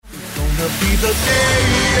be the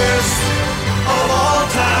gayest of all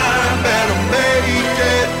time. Better make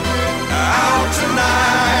it out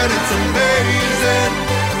tonight. It's amazing.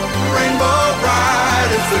 Rainbow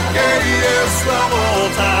Ride is the gayest of all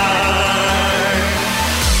time.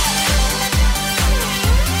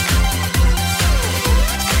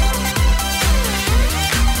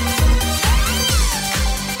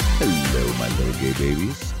 Hello, my little gay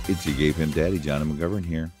babies. It's your gay pimp daddy, Johnny McGovern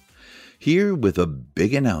here with a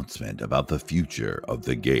big announcement about the future of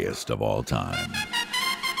the gayest of all time.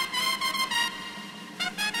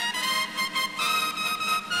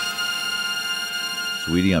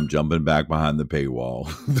 Sweetie, I'm jumping back behind the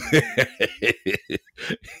paywall.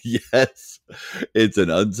 Yes, it's an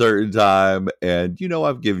uncertain time. And,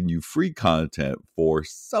 I've given you free content for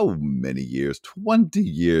so many years, 20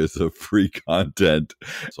 years of free content.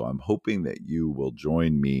 So I'm hoping that you will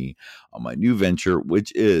join me on my new venture,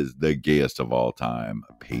 which is the gayest of all time,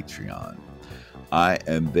 Patreon. I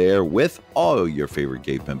am there with all your favorite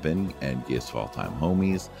gay pimpin' and gayest of all time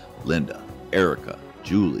homies, Linda, Erica,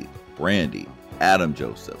 Julie, Brandy, Adam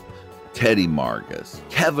Joseph, Teddy Margus,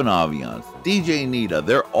 Kevin Aviance, DJ Nita.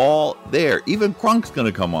 They're all there. Even Crunk's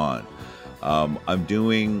going to come on. I'm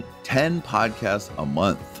doing 10 podcasts a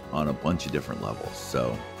month on a bunch of different levels.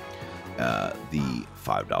 So the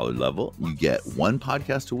 $5 level, you get one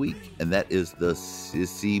podcast a week, and that is the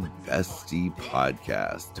Sissy Bestie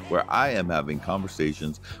podcast, where I am having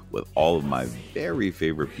conversations with all of my very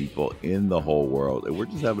favorite people in the whole world, and we're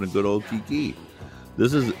just having a good old kiki.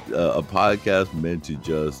 This is a podcast meant to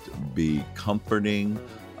just be comforting,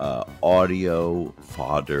 audio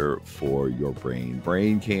fodder for your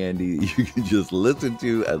brain candy you can just listen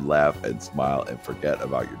to and laugh and smile and forget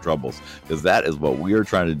about your troubles, because that is what we are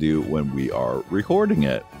trying to do when we are recording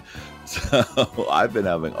it. So I've been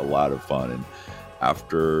having a lot of fun, and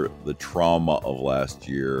after the trauma of last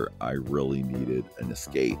year, I really needed an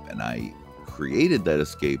escape, and I created that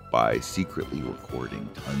escape by secretly recording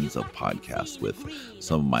tons of podcasts with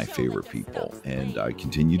some of my favorite people. And I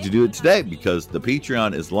continue to do it today because the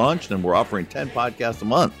Patreon is launched and we're offering 10 podcasts a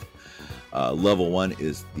month. Level 1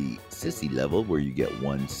 is the Sissy level, where you get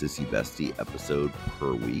one Sissy Bestie episode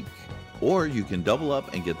per week. Or you can double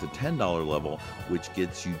up and get the $10 level, which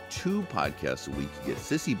gets you 2 podcasts a week. You get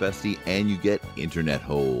Sissy Bestie and you get Internet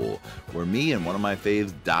Hole, where me and one of my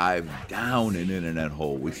faves dive down an internet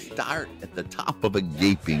hole. We start at the top of a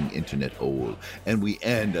gaping internet hole and we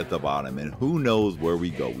end at the bottom. And who knows where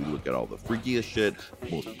we go. We look at all the freakiest shit,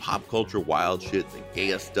 most pop culture wild shit, the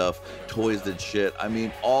gayest stuff, toys and shit. I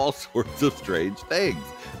mean, all sorts of strange things.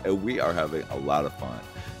 And we are having a lot of fun.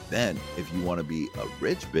 Then, if you want to be a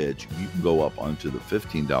rich bitch, you can go up onto the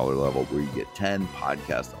 $15 level, where you get 10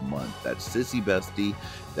 podcasts a month. That's Sissy Bestie,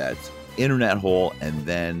 that's Internet Hole, and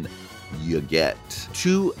then you get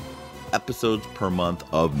 2 episodes per month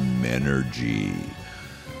of Menergy,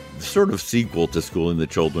 the sort of sequel to Schooling the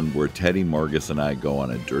Children, where Teddy Margus and I go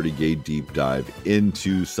on a dirty gay deep dive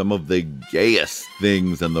into some of the gayest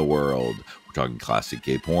things in the world. We're talking classic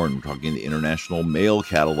gay porn. We're talking the International Male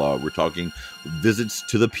Catalog. We're talking visits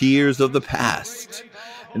to the peers of the past.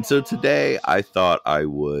 And so today I thought I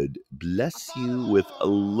would bless you with a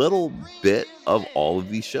little bit of all of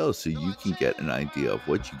these shows so you can get an idea of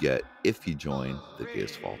what you get if you join the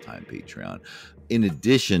Gayest of All Time Patreon, in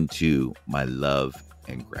addition to my love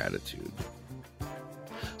and gratitude.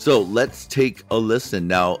 So let's take a listen.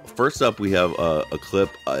 Now, first up, we have a clip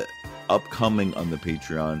upcoming on the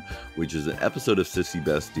Patreon, which is an episode of Sissy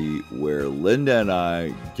Bestie, where Linda and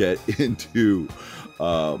I get into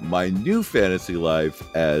my new fantasy life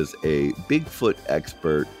as a Bigfoot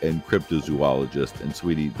expert and cryptozoologist. And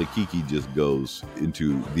sweetie, the Kiki just goes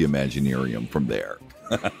into the Imaginarium from there.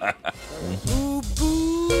 Boo,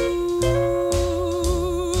 boo,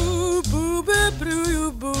 boo, boo,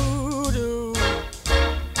 boo, boo, doo.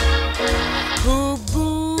 Boo,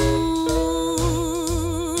 boo,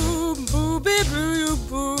 boo, boo, boo,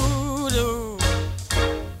 boo, doo.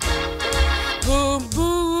 Boo,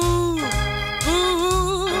 boo,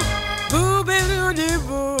 boo, boo, boo, doo,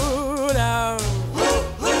 boo, doo.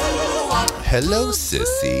 Hello,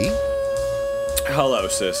 Sissy. Hello,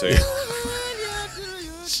 Sissy.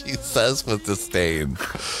 She says with disdain.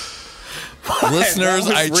 Listeners,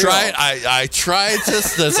 I tried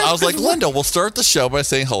to. I was like, Linda, we'll start the show by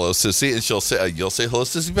saying hello, Sissy, and she'll say, you'll say hello,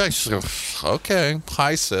 Sissy back. She'll go, okay,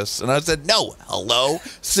 hi, sis. And I said, no, hello,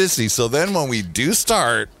 Sissy. So then when we do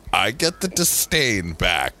start, I get the disdain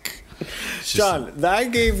back. John,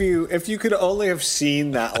 that gave you, if you could only have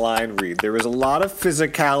seen that line read, there was a lot of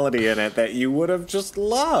physicality in it that you would have just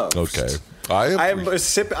loved. Okay.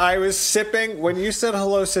 I was sipping when you said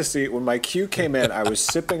hello, sissy. When my cue came in, I was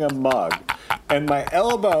sipping a mug, and my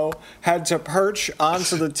elbow had to perch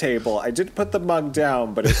onto the table. I did put the mug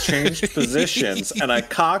down, but it changed positions, and I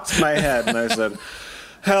cocked my head and I said,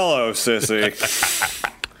 "Hello, sissy."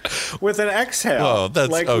 With an exhale. Oh,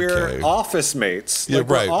 that's like okay. We're office mates. Yeah, like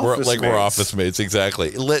right. We're We're office mates.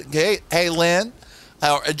 Exactly. Hey, Lynn.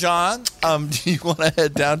 John, do you want to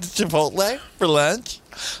head down to Chipotle for lunch?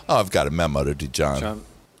 Oh, I've got a memo to do, John.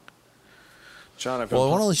 John, Well, I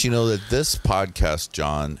want to let you know that this podcast,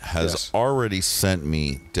 John, has already sent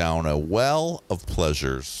me down a well of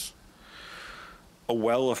pleasures. A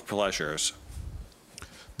well of pleasures.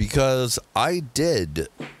 Because I did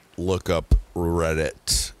look up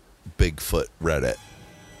Reddit, Bigfoot Reddit.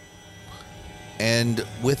 And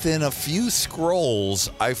within a few scrolls,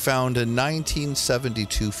 I found a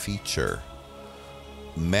 1972 feature.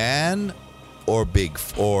 Man or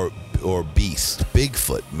beast? Bigfoot,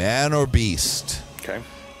 man or beast? Okay.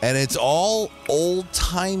 And it's all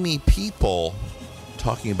old-timey people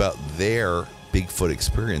talking about their Bigfoot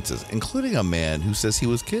experiences, including a man who says he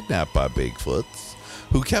was kidnapped by Bigfoots,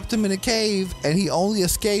 who kept him in a cave, and he only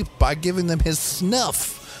escaped by giving them his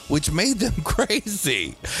snuff, which made them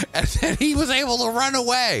crazy. And then he was able to run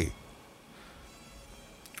away.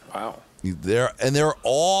 Wow. They're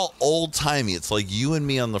all old-timey. It's like you and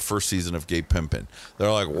me on the first season of Gay Pimpin'.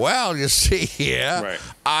 They're like, well, you see here,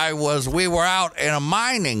 right. we were out in a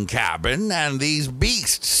mining cabin, and these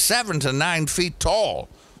beasts, 7 to 9 feet tall,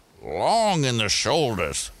 long in the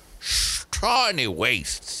shoulders, tiny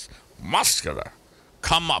waists, muscular,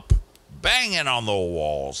 come up, banging on the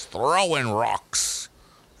walls, throwing rocks.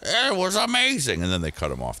 It was amazing. And then they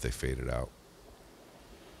cut him off. They faded out.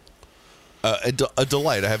 A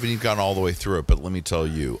delight. I haven't even gone all the way through it, but let me tell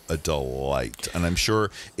you, a delight. And I'm sure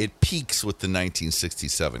it peaks with the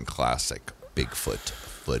 1967 classic Bigfoot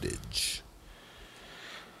footage.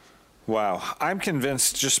 Wow. I'm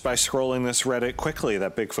convinced just by scrolling this Reddit quickly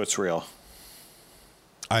that Bigfoot's real.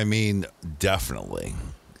 I mean, definitely.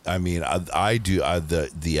 I mean, I do.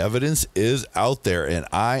 The evidence is out there, and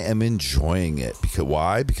I am enjoying it. Because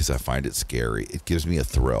why? Because I find it scary. It gives me a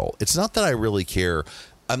thrill. It's not that I really care.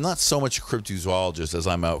 I'm not so much a cryptozoologist as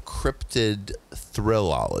I'm a cryptid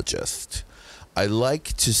thrillologist. I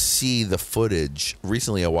like to see the footage.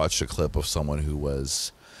 Recently, I watched a clip of someone who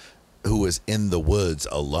was in the woods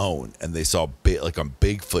alone, and they saw like a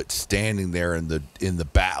Bigfoot standing there in the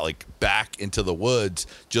back into the woods,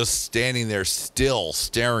 just standing there still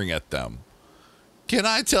staring at them. Can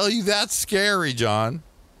I tell you that's scary, John?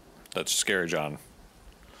 That's scary, John.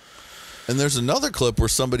 And there's another clip where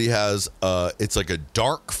somebody has it's like a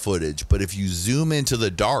dark footage, but if you zoom into the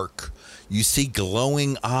dark, you see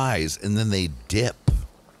glowing eyes, and then they dip.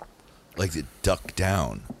 Like they duck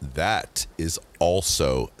down. That is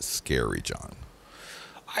also scary, John.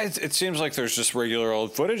 It seems like there's just regular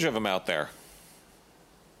old footage of him out there.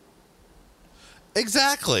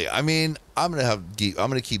 Exactly. I mean, I'm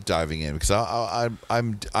gonna keep diving in because I'm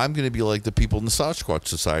gonna be like the people in the Sasquatch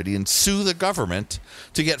Society and sue the government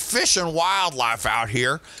to get fish and wildlife out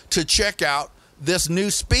here to check out this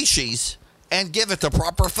new species and give it the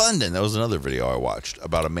proper funding. That was another video I watched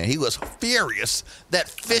about a man. He was furious that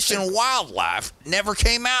Fish and Wildlife never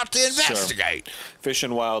came out to investigate. Sure. Fish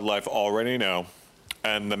and Wildlife already know,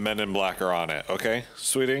 and the Men in Black are on it. Okay,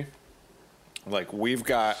 sweetie? Like, we've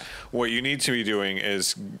got... What you need to be doing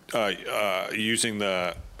is using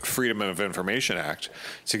the Freedom of Information Act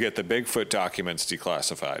to get the Bigfoot documents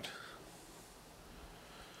declassified.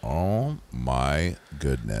 Oh my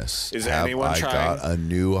goodness. Have I got a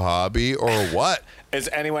new hobby or what?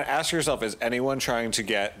 Ask yourself, is anyone trying to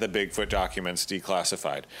get the Bigfoot documents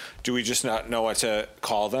declassified? Do we just not know what to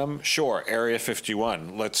call them? Sure, Area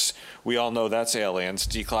 51. We all know that's aliens.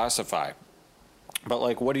 Declassify. But,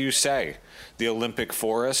 like, what do you say? The Olympic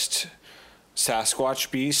Forest?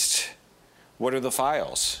 Sasquatch Beast? What are the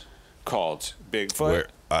files called? Bigfoot?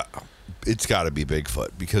 It's got to be Bigfoot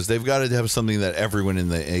because they've got to have something that everyone in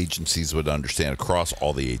the agencies would understand across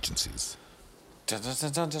all the agencies.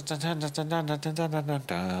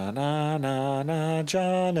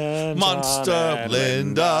 Monster,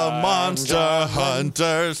 Linda, Monster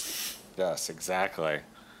Hunters. Yes, exactly.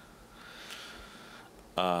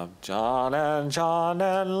 John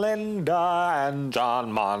and Linda and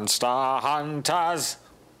John Monster Hunters.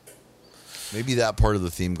 Maybe that part of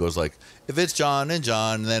the theme goes like, if it's John,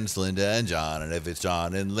 then it's Linda and John. And if it's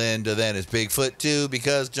John and Linda, then it's Bigfoot too,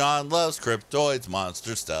 because John loves cryptoids,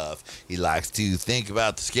 monster stuff. He likes to think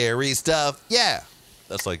about the scary stuff. Yeah.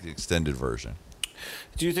 That's like the extended version.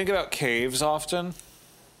 Do you think about caves often?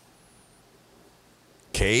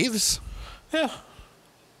 Caves? Yeah.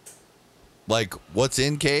 Like what's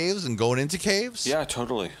in caves and going into caves? Yeah,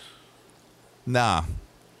 totally. Nah.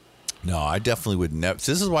 No, I definitely would never.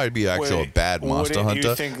 This is why I'd be actually a bad monster wouldn't you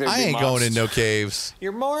hunter. think there'd I be ain't going in no caves.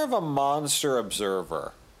 You're more of a monster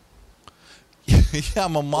observer. Yeah,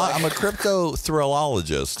 I'm a crypto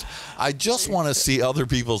thrillologist. I just want to see other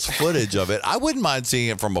people's footage of it. I wouldn't mind seeing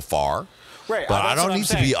it from afar. Right. But I don't need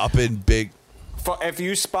to be up in big. If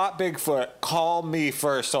you spot Bigfoot, call me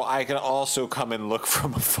first so I can also come and look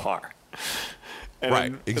from afar. And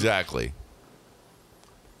Right, exactly.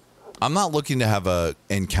 I'm not looking to have a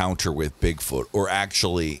encounter with Bigfoot or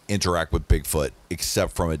actually interact with Bigfoot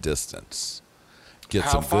except from a distance. Get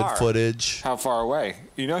How some far? good footage. How far away?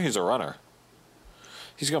 You know he's a runner.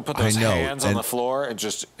 He's gonna put those I know, hands on and- the floor and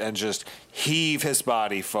just heave his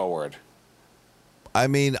body forward. I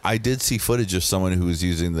mean, I did see footage of someone who was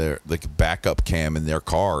using their backup cam in their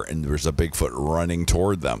car, and there was a Bigfoot running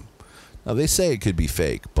toward them. Now they say it could be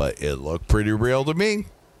fake, but it looked pretty real to me.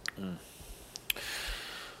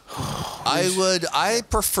 I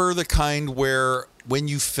prefer the kind where when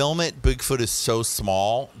you film it, Bigfoot is so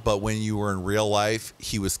small, but when you were in real life,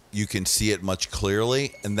 you can see it much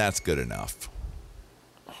clearly, and that's good enough.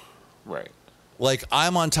 Right. Like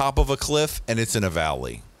I'm on top of a cliff and it's in a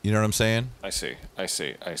valley. You know what I'm saying? I see.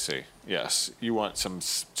 Yes. You want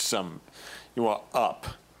some you want up.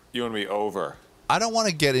 You want to be over. I don't want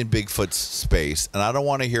to get in Bigfoot's space, and I don't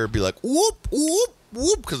want to hear it be like whoop whoop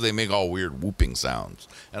whoop because they make all weird whooping sounds.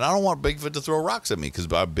 And I don't want Bigfoot to throw rocks at me because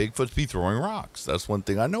Bigfoots be throwing rocks. That's one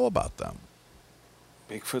thing I know about them.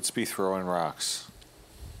 Bigfoots be throwing rocks.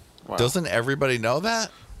 Wow. Doesn't everybody know that?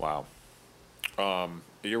 Wow.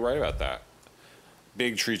 You're right about that.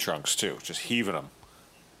 Big tree trunks too, just heaving them.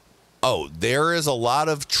 Oh, there is a lot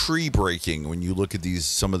of tree breaking when you look at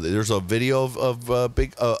these. There's a video of a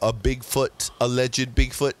Bigfoot, alleged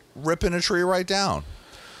Bigfoot, ripping a tree right down.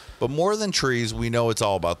 But more than trees, we know it's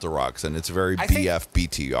all about the rocks, and it's very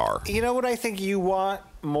BTR. You know what I think you want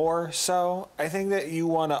more so? I think that you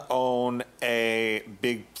want to own a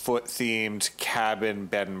Bigfoot themed cabin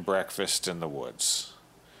bed and breakfast in the woods.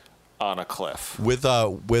 On a cliff with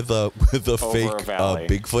a fake valley.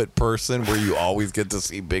 Bigfoot person where you always get to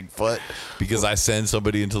see Bigfoot because I send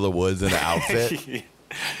somebody into the woods in an outfit.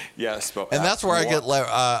 Yes, but and that's where I get.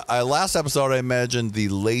 Last episode, I imagined the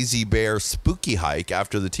Lazy Bear spooky hike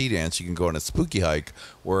after the tea dance. You can go on a spooky hike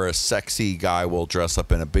where a sexy guy will dress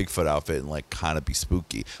up in a Bigfoot outfit and like kind of be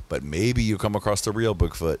spooky. But maybe you come across the real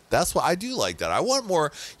Bigfoot. That's what I do like that. I want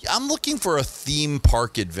more. I'm looking for a theme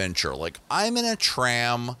park adventure. Like I'm in a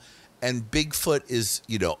tram. And Bigfoot is,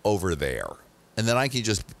 over there. And then I can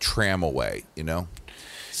just tram away,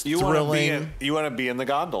 It's you thrilling. Want to be in the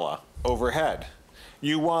gondola overhead.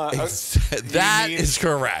 You want that is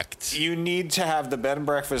correct. You need to have the bed and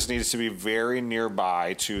breakfast needs to be very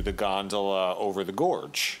nearby to the gondola over the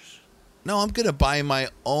gorge. No, I'm going to buy my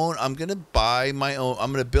own. I'm going to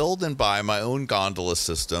build and buy my own gondola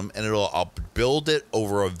system, and I'll build it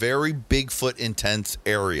over a very Bigfoot intense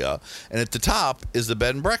area. And at the top is the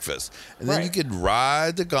bed and breakfast. And then you can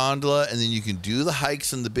ride the gondola, and then you can do the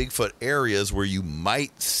hikes in the Bigfoot areas where you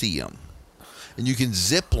might see them. And you can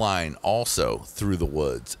zip line also through the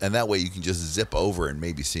woods. And that way you can just zip over and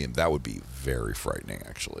maybe see him. That would be very frightening,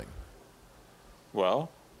 actually.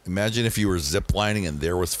 Well, imagine if you were ziplining and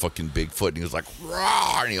there was fucking Bigfoot and he was like,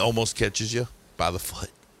 "Rawr," and he almost catches you by the foot.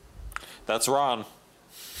 That's Ron.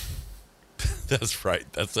 That's right.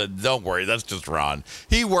 Don't worry. That's just Ron.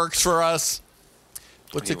 He works for us.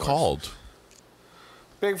 What's it called?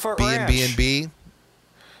 Bigfoot Ranch. B&B?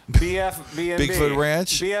 BFB&B. Bigfoot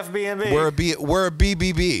Ranch? BFB&B. We're a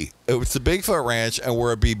BBB. It's the Bigfoot Ranch and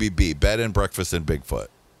we're a BBB. Bed and breakfast and Bigfoot.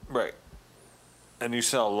 Right. And you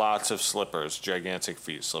sell lots of slippers, gigantic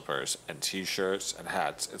feet slippers, and T-shirts and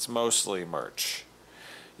hats. It's mostly merch.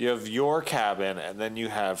 You have your cabin, and then you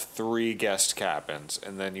have 3 guest cabins,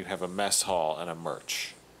 and then you have a mess hall and a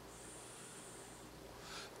merch.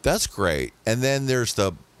 That's great. And then there's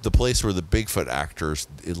the place where the Bigfoot actors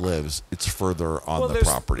lives. It's further on the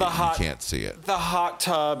property. You can't see it. The hot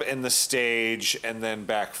tub and the stage, and then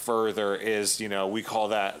back further is, we call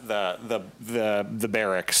that the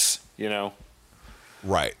barracks,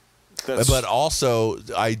 Right. But also,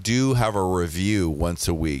 I do have a review once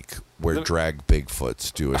a week where Drag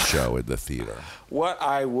Bigfoots do a show in the theater. What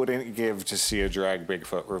I wouldn't give to see a Drag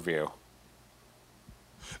Bigfoot review.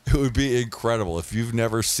 It would be incredible if you've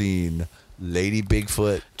never seen Lady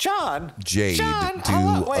Bigfoot Jade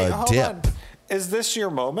do a dip. Is this your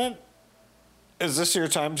moment? Is this your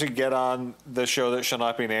time to get on the show that shall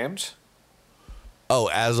not be named? Oh,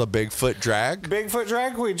 as a Bigfoot drag? Bigfoot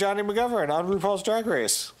drag queen, Johnny McGovern on RuPaul's Drag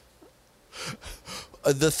Race.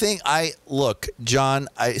 The thing look, John,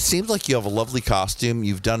 it seems like you have a lovely costume.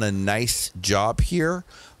 You've done a nice job here.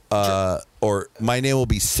 Or my name will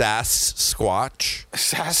be Sass Squatch.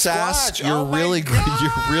 Sass Sass, Squatch. you're Oh my really God.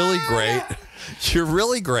 you're really great. You're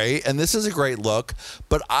really great, and this is a great look,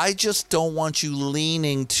 but I just don't want you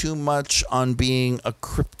leaning too much on being a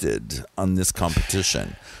cryptid on this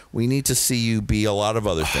competition. We need to see you be a lot of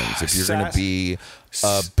other things. If you're going to be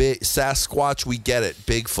a big Sasquatch, we get it,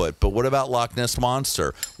 Bigfoot. But what about Loch Ness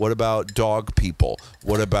Monster? What about dog people?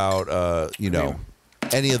 What about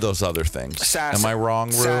any of those other things? Sass, Am I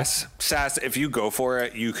wrong, Rue? Sass, if you go for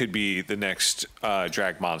it, you could be the next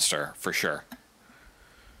drag monster for sure.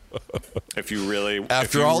 If you really,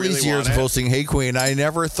 After all these years of hosting Hey Queen, I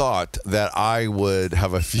never thought that I would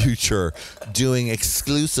have a future doing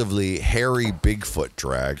exclusively hairy Bigfoot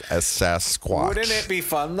drag as Sasquatch. Wouldn't it be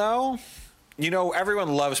fun though? You know, everyone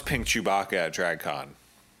loves Pink Chewbacca at DragCon.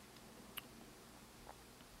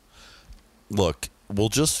 Look, we'll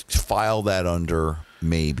just file that under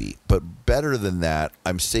maybe. But better than that,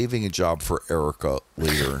 I'm saving a job for Erica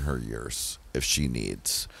later in her years if she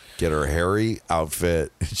needs. Get her hairy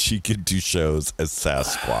outfit, and she can do shows as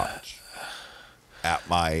Sasquatch at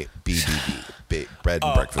my BBB, Bread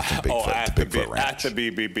and Breakfast and Bigfoot, at the Bigfoot at Ranch. the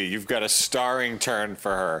BBB, you've got a starring turn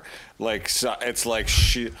for her. Like it's like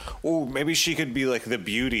maybe she could be like the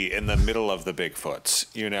beauty in the middle of the Bigfoots.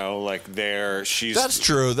 You know, like she's. That's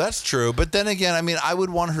true. But then again, I mean, I would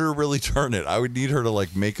want her to really turn it. I would need her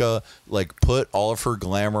to put all of her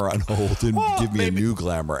glamour on hold and give me a new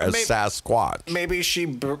glamour as Sasquatch. Maybe she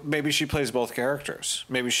plays both characters.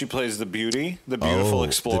 Maybe she plays the beauty, the beautiful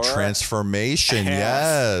explorer, the transformation.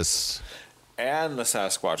 Yes. And the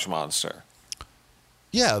Sasquatch monster.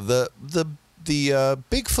 Yeah, the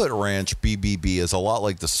Bigfoot Ranch BBB is a lot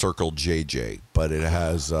like the Circle JJ, but it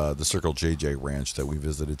has the Circle JJ Ranch that we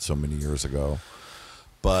visited so many years ago,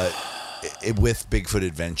 but with Bigfoot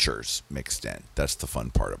adventures mixed in. That's the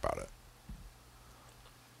fun part about it.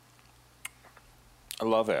 I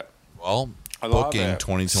love it. Well, I love booking it.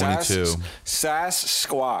 2022.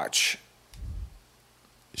 Sasquatch.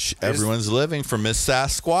 Everyone's living for Miss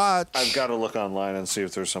Sasquatch. I've got to look online and see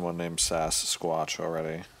if there's someone named Sasquatch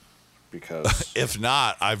already. Because if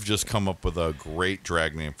not, I've just come up with a great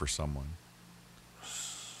drag name for someone.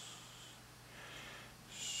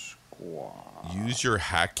 Use your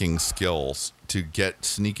hacking skills to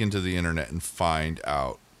sneak into the internet and find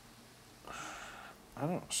out. I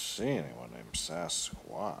don't see anyone named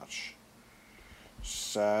Sasquatch.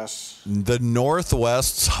 The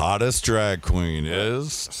Northwest's hottest drag queen is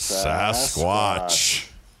Sasquatch.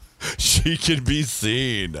 She can be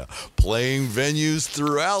seen playing venues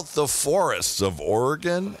throughout the forests of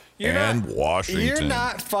Oregon and Washington. You're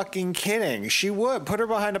not fucking kidding. She would put her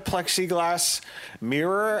behind a plexiglass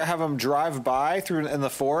mirror, have them drive by through in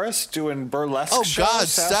the forest doing burlesque Oh shows. God,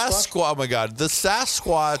 Sasquatch! Oh my God, the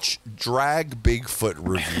Sasquatch Drag Bigfoot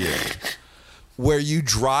Review. Where you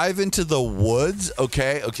drive into the woods,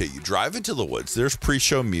 okay, you drive into the woods. There's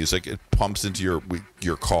pre-show music. It pumps into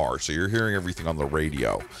your car, so you're hearing everything on the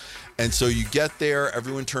radio. And so you get there,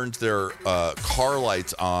 everyone turns their car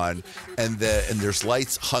lights on, and there's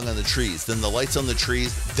lights hung on the trees. Then the lights on the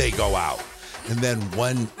trees, they go out. And then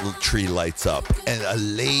one tree lights up, and a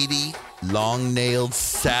lady, long-nailed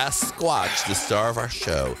Sasquatch, the star of our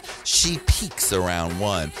show, she peeks around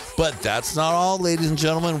one. But that's not all, ladies and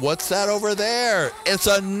gentlemen. What's that over there? It's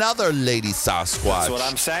another lady Sasquatch. That's what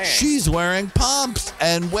I'm saying. She's wearing pumps.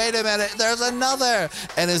 And wait a minute, there's another.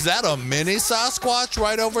 And is that a mini Sasquatch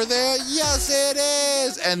right over there? Yes, it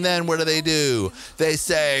is. And then what do? They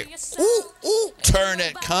say, ooh, ooh, turn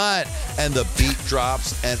it, cunt. And the beat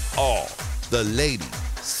drops, and all the lady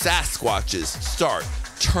Sasquatches start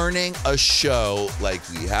turning a show like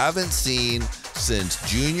we haven't seen since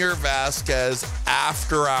Junior Vasquez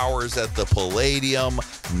After Hours at the Palladium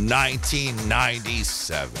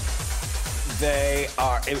 1997.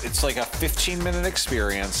 It's like a 15-minute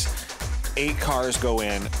experience. 8 cars go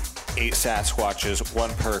in, 8 Sasquatches, 1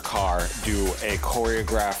 per car, do a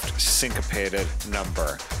choreographed, syncopated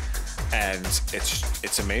number. And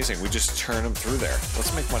it's amazing. We just turn them through there.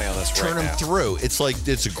 Let's make money on this right now. Turn them through. It's a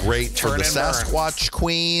great for the Sasquatch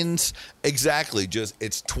queens. Exactly.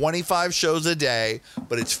 It's 25 shows a day,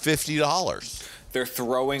 but it's $50. They're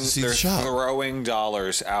throwing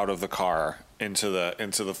dollars out of the car into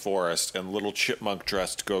the forest, and little chipmunk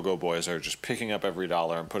dressed go-go boys are just picking up every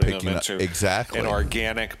dollar and putting them into an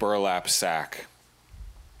organic burlap sack.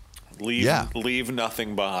 Leave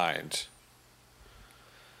nothing behind.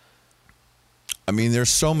 I mean, there's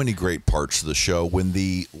so many great parts of the show. When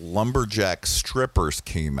the lumberjack strippers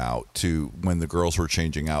came out when the girls were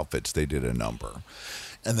changing outfits, they did a number.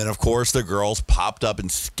 And then, of course, the girls popped up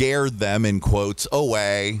and scared them, in quotes,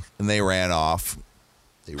 away, and they ran off.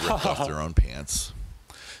 They ripped off their own pants.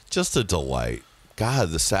 Just a delight. God,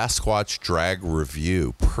 the Sasquatch Drag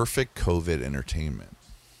Review. Perfect COVID entertainment.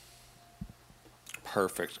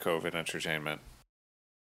 Perfect COVID entertainment.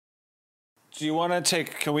 Do you want to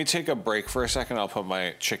can we take a break for a second? I'll put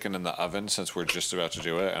my chicken in the oven since we're just about to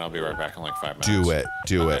do it, and I'll be right back in like 5 minutes.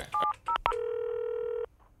 Do it.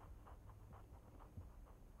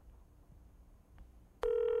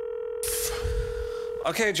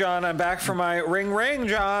 Okay, John, I'm back for my ring,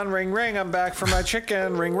 John. Ring. I'm back for my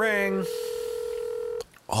chicken. Ring.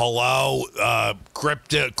 Hello,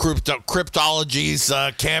 Cryptology's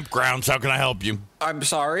campgrounds. How can I help you? I'm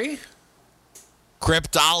sorry?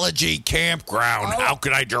 Cryptology campground. How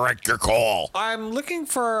can I direct your call? I'm looking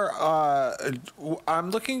for, hi,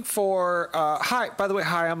 by the way,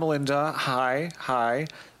 hi, I'm Melinda. Hi.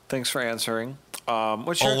 Thanks for answering.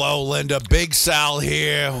 Hello, Linda. Big Sal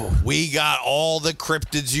here. We got all the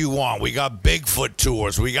cryptids you want. We got Bigfoot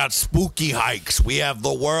tours. We got spooky hikes. We have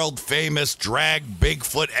the world-famous drag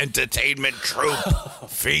Bigfoot entertainment troupe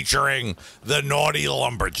featuring the Naughty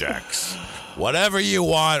Lumberjacks. Whatever you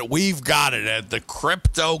want, we've got it at the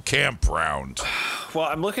Crypto Campground. Well,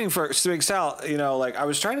 I'm looking for Big Sal. You know, like I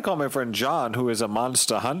was trying to call my friend John, who is a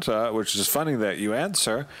monster hunter, which is funny that you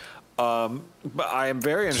answer. But I am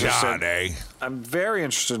very interested. Johnny. I'm very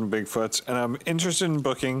interested in Bigfoots, and I'm interested in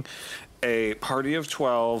booking a party of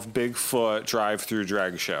 12 Bigfoot drive-through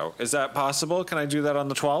drag show. Is that possible? Can I do that on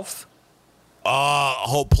the 12th?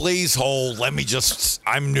 Please hold. I'm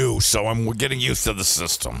new, so we're getting used to the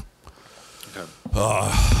system. Okay.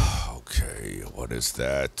 Okay, what is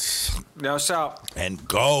that? Now, Sal. And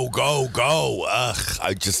go.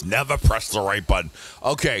 I just never pressed the right button.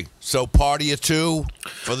 Okay, so party of 2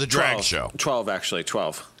 for the drag show. 12, actually,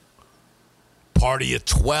 12. Party of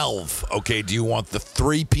 12. Okay, do you want the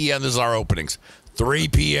 3 p.m.? This is our openings. 3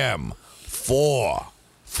 p.m., 4,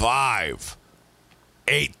 5,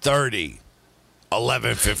 8:30,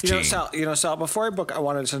 11:15. You know, Sal, before I book, I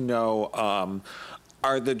wanted to know,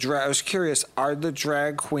 I was curious, are the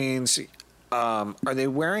drag queens, are they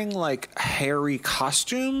wearing like hairy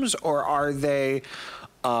costumes, or are they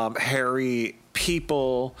hairy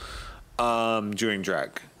people doing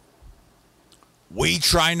drag? We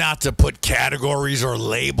try not to put categories or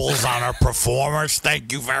labels on our performers.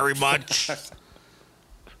 Thank you very much.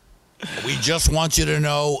 We just want you to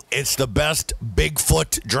know it's the best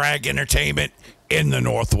Bigfoot drag entertainment in the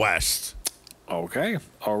Northwest. Okay.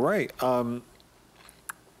 All right. Do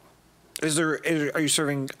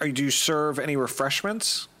you serve any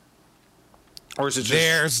refreshments? Or is it just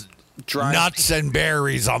there's nuts and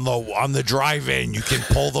berries on the drive-in? You can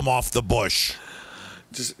pull them off the bush.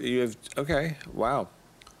 Okay. Wow.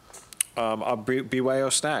 BYO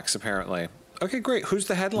snacks apparently. Okay, great. Who's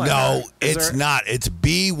the headliner? No, it's not. It's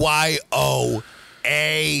BYOABBN.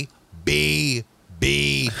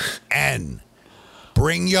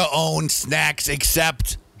 Bring your own snacks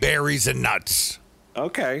except berries and nuts.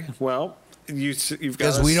 Okay, well, you've got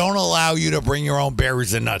because we don't allow you to bring your own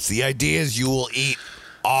berries and nuts. The idea is you will eat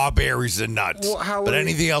our berries and nuts. Well, but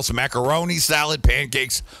anything else, macaroni, salad,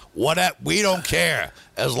 pancakes, whatever, we don't care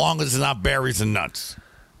as long as it's not berries and nuts.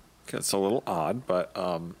 It's a little odd, but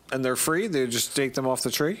and they're free. They just take them off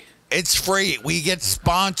the tree. It's free. We get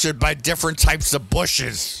sponsored by different types of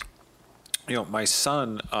bushes. You know, my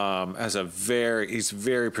son he's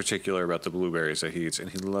very particular about the blueberries that he eats, and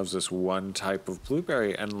he loves this one type of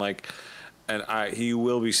blueberry, he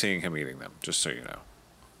will be seeing him eating them, just so you know,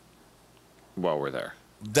 while we're there.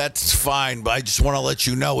 That's fine, but I just want to let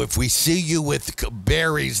you know, if we see you with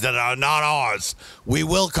berries that are not ours, we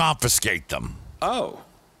will confiscate them. Oh.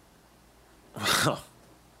 Well,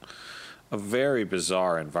 a very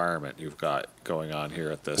bizarre environment you've got going on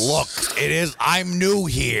here at this. Look, I'm new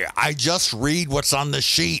here. I just read what's on the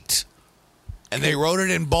sheet. And they wrote it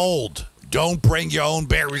in bold. Don't bring your own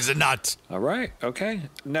berries and nuts. All right. Okay.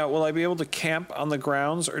 Now, will I be able to camp on the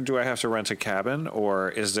grounds, or do I have to rent a cabin, or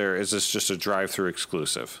is this just a drive-through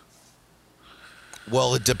exclusive?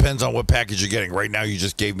 Well, it depends on what package you're getting. Right now, you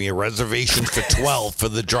just gave me a reservation for 12 for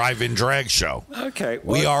the drive-in drag show. Okay.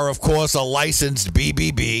 We are, of course, a licensed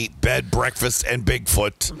BBB, Bed, Breakfast, and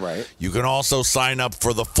Bigfoot. Right. You can also sign up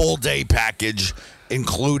for the full-day package,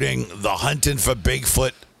 including the Hunting for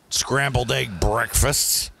Bigfoot scrambled egg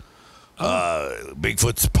breakfasts.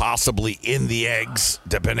 Bigfoot's possibly in the eggs,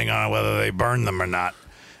 depending on whether they burn them or not.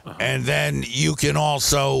 And then you can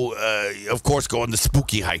also, of course, go on the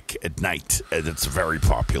spooky hike at night. And it's very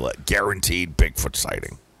popular. Guaranteed Bigfoot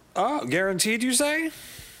sighting. Oh, guaranteed, you say?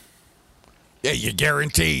 Yeah, you're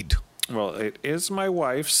guaranteed. Well, it is my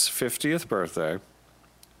wife's 50th birthday.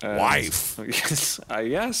 And Wife.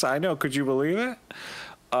 Yes, I know. Could you believe it?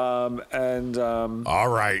 All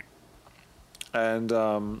right.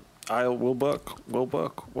 We'll book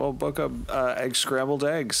scrambled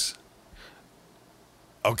eggs.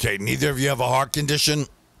 Okay, neither of you have a heart condition?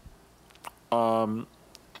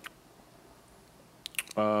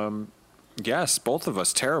 Yes, both of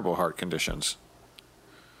us terrible heart conditions.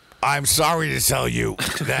 I'm sorry to tell you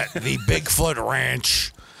that the Bigfoot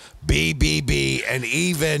Ranch, BBB, and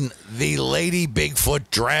even the Lady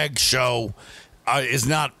Bigfoot drag show is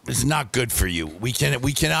not good for you. We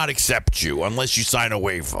cannot accept you unless you sign a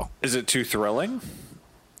waiver. Is it too thrilling?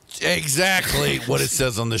 Exactly what it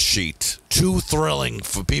says on the sheet. Too thrilling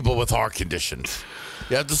for people with heart conditions.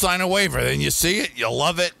 You have to sign a waiver. Then you see it, you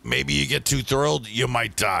love it. Maybe you get too thrilled, you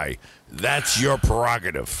might die. That's your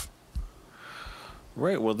prerogative.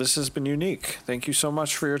 Right. Well, this has been unique. Thank you so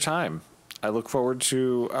much for your time. I look forward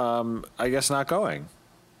to, I guess, not going.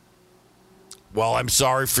 Well, I'm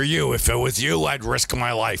sorry for you. If it was you, I'd risk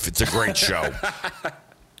my life. It's a great show.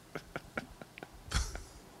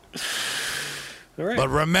 All right. But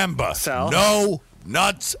remember, Sal? no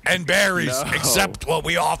nuts and berries except what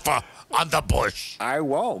we offer on the bush. I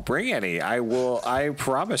won't bring any. I will. I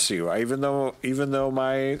promise you. Even though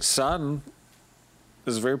my son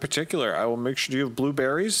is very particular, I will make sure. Do you have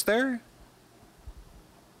blueberries there?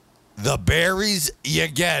 The berries you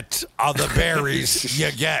get are the berries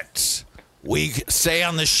you get. We say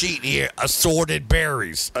on the sheet here, assorted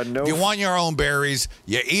berries. If you want your own berries,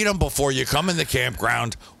 you eat them before you come in the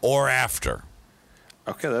campground or after.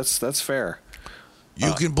 Okay, that's fair.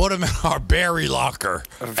 You can put them in our berry locker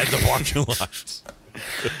at the parking lot.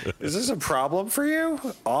 Is this a problem for you?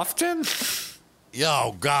 Often?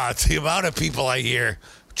 Yo, God, the amount of people I hear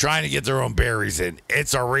trying to get their own berries in,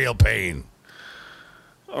 it's a real pain.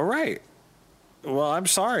 All right. Well, I'm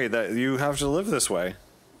sorry that you have to live this way.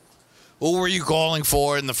 Who were you calling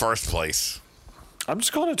for in the first place? I'm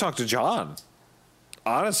just calling to talk to John.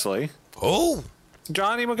 Honestly. Who?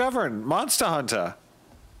 Johnny McGovern, Monster Hunter.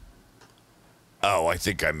 Oh, I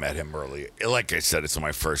think I met him earlier. Like I said, it's on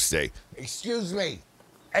my first day. Excuse me.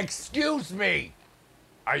 Excuse me.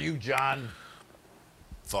 Are you John?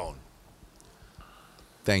 Phone.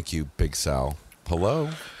 Thank you, Big Sal.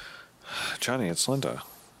 Hello? Johnny, it's Linda.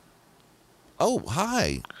 Oh,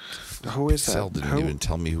 hi. Who is that? Sal didn't even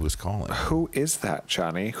tell me who was calling. Who is that,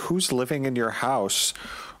 Johnny? Who's living in your house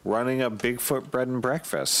running a Bigfoot bread and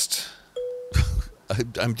breakfast?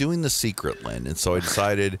 I'm doing the secret, Lynn, and so I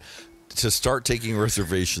decided to start taking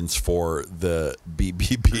reservations for the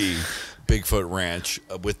BBB Bigfoot Ranch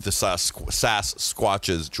with the Sass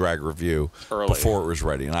Squatches drag review before it was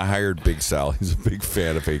ready. And I hired Big Sal. He's a big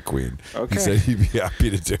fan of Hate Queen. Okay. He said he'd be happy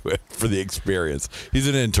to do it for the experience. He's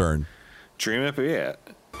an intern. Dream it, be it.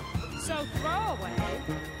 So throw away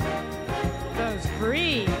those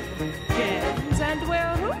free kittens and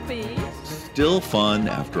wear rubies. Still fun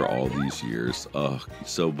after all these years.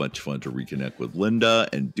 So much fun to reconnect with Linda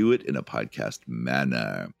and do it in a podcast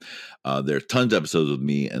manner. There's tons of episodes with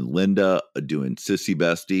me and Linda doing Sissy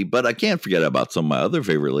Bestie, but I can't forget about some of my other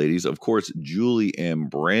favorite ladies. Of course, Julie and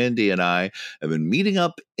Brandy and I have been meeting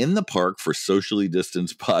up in the park for socially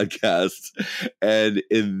distanced podcasts. And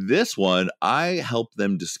in this one, I help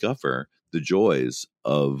them discover the joys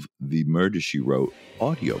of the Murder, She Wrote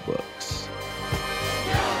audiobooks.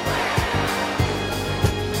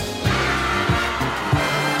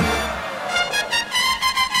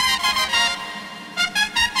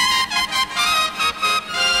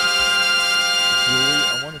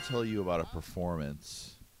 Tell you about a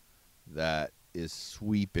performance that is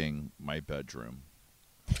sweeping my bedroom.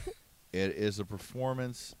 It is a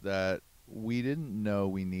performance that we didn't know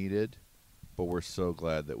we needed, but we're so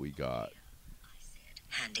glad that we got. I said,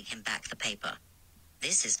 handing him back the paper.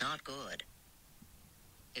 This is not good.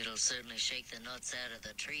 It'll certainly shake the nuts out of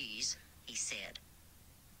the trees, he said.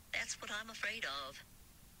 That's what I'm afraid of.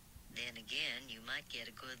 Then again, you might get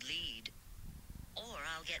a good lead. Or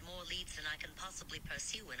I'll get more leads than I can possibly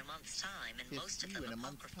pursue in a month's time, and most of them in a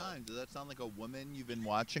month's apocryphal. time. Does that sound like a woman you've been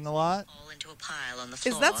watching a lot? All into a pile on the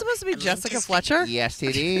floor. Is that supposed to be and Jessica Linda's Fletcher? Yes,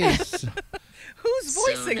 it is. Who's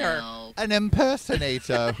voicing her? now, An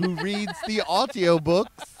impersonator who reads the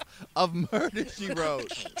audiobooks of Murder, She the Wrote.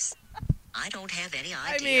 case. I don't have any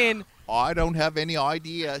I idea. mean, I don't have any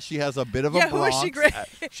idea. She has a bit of Yeah, a who is Bronx. she, Grey?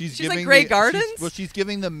 She's She's like giving Grey the- Gardens? She's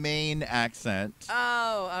giving the Maine accent.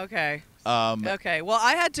 oh, okay. Okay. Well,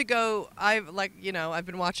 I had to go. I've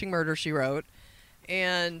been watching Murder She Wrote,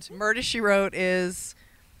 and Murder She Wrote is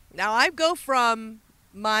now I go from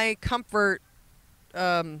my comfort,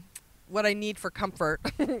 what I need for comfort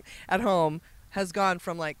at home has gone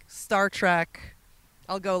from like Star Trek.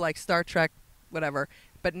 I'll go like Star Trek, whatever.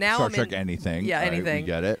 But now Star I'm Trek in, anything. Yeah, right, anything. We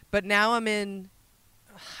get it. But now I'm in.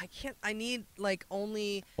 I need like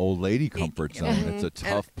only. Old lady comfort zone. Mhm. It's a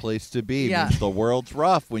tough place to be. Yeah. Means the world's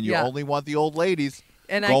rough when you Yeah. only want the old ladies.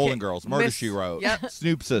 And Golden Girls, Murder Miss- She Wrote, Yep.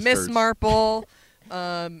 Snoop Sisters. Miss Marple,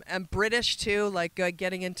 and British too. Like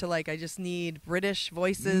getting into like I just need British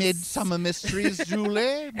voices. Midsummer Mysteries,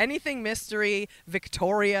 Julie. Anything mystery,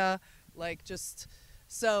 Victoria, like just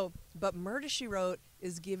so. But Murder She Wrote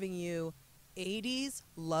is giving you 80s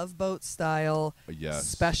Love Boat style Yes.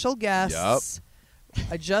 special guests.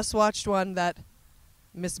 I just watched one that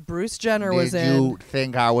Miss Bruce Jenner was Did in. you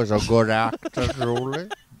think I was a good actor, Julie?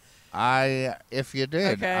 If you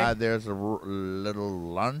did, Okay. there's a little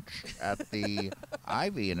lunch at the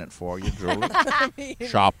Ivy in it for you, Julie.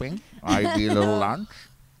 Shopping, Ivy little lunch.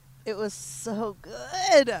 It was so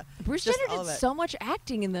good. Bruce Just Jenner all of did it. so much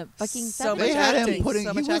acting in the fucking So 70s. much They had him acting, putting. so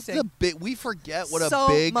he much was acting. the big. We forget what So a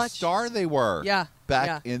big much- star they were. Yeah,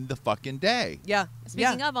 Back yeah. in the fucking day. Yeah.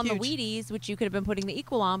 Speaking yeah, of, on huge. the Wheaties, which you could have been putting the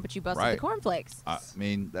equal on, but you busted Right. the cornflakes. I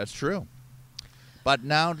mean, that's true. But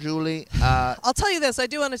now, Julie, I'll tell you this. I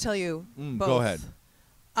do want to tell you. Both. Go ahead.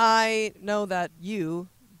 I know that you,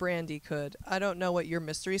 Brandy, could. I don't know what your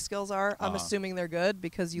mystery skills are. I'm assuming they're good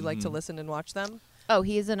because you like to listen and watch them. Oh,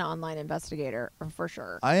 he is an online investigator, for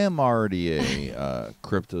sure. I am already a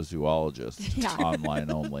cryptozoologist, Yeah. online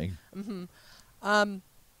only.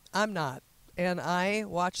 I'm not, and I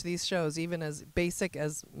watch these shows even as basic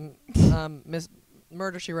as Miss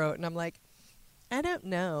Murder She Wrote, and I'm like, I don't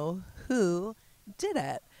know who did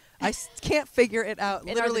it. I can't figure it out.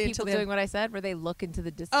 And are Literally the until people the doing end. what I said, where they look into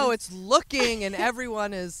the distance? Oh, it's looking, and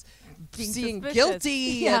everyone is Being seeing suspicious. guilty,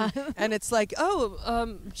 Yeah. and it's like,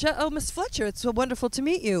 Miss Fletcher, it's so wonderful to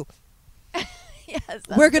meet you. yes, that's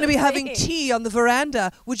We're going to be what I'm having saying. tea on the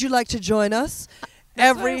veranda. Would you like to join us?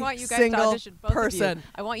 That's why Every I want you guys single to audition, both of you. person.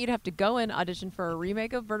 I want you to have to go and audition for a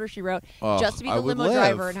remake of Murder She Wrote, Oh, just to be I the would limo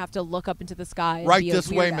driver live. and have to look up into the sky. And Right be a this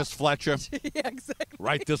way, weirdo. Miss Fletcher. Yeah, exactly.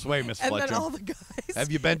 Right this way, Miss And Fletcher. then all the guys. Have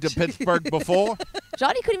you been to Pittsburgh before?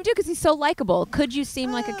 Johnny couldn't even do it because he's so likable. Could you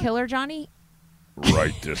seem like a killer, Johnny?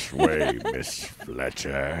 right this way, Miss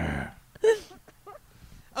Fletcher.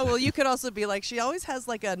 Oh, well, you could also be like, she always has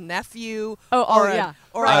like a nephew Oh, or a, yeah.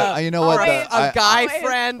 or You know what? a guy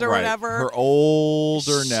friend or right. whatever. Her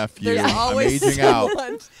older nephew. There's I'm always aging out.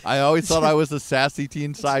 someone. I always thought I was a sassy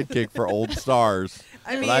teen sidekick for old stars.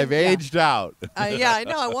 I mean, but I've yeah. aged out. Yeah, I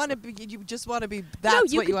know. I want to be. You just want to be. That's no,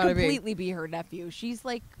 you what you could want to be. completely be her nephew. She's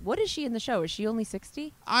like, what is she in the show? Is she only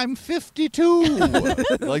 60? I'm 52.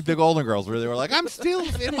 Like the Golden Girls, where they were like, I'm still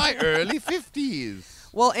in my early 50s.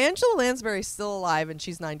 Well, Angela Lansbury's still alive, and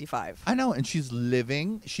she's 95. I know, and she's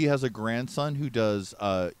living. She has a grandson who does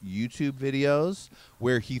YouTube videos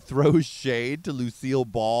where he throws shade to Lucille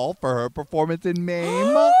Ball for her performance in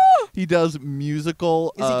Mame. He does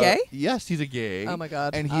musical. Is he gay? Yes, he's a gay. Oh, my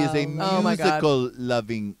God. And he is a Oh, my God.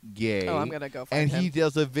 musical-loving gay. Oh, I'm gonna go find And him. he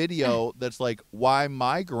does a video that's like why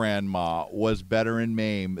my grandma was better in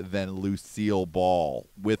Mame than Lucille Ball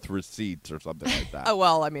with receipts or something like that. Oh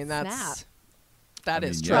well, I mean that's Snap. that I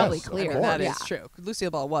is mean, true. yes, Totally of clear. course. That is Yeah. true.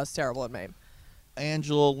 Lucille Ball was terrible at Mame.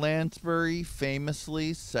 Angela Lansbury,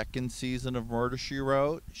 famously, second season of Murder She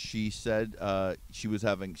Wrote, she said she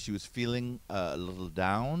was feeling a little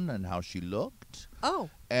down and how she looked, Oh,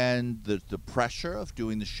 and the pressure of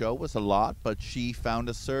doing the show was a lot. But she found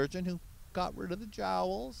a surgeon who got rid of the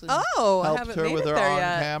jowls and Oh, I helped haven't her made with it her there on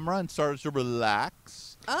yet. camera and started to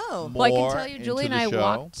relax. oh. More Well, I can tell you, into Julie and the I show.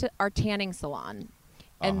 walked to our tanning salon.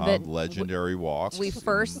 And that legendary walks. we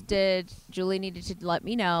first did, Julie needed to let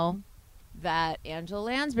me know that Angela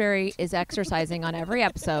Lansbury is exercising on every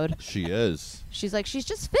episode. She is. She's like, she's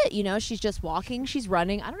just fit, you know, she's just walking, she's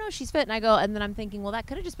running. I don't know if she's fit. And I go, and then I'm thinking, well, that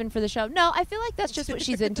could have just been for the show. No, I feel like that's just what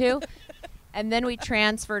she's into. And then we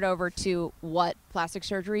transferred over to what plastic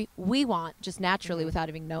surgery we want, just naturally, without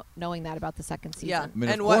even knowing that about the second season. Yeah, I mean,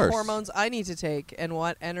 of and what course. hormones I need to take and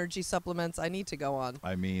what energy supplements I need to go on.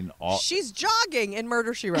 I mean, She's jogging in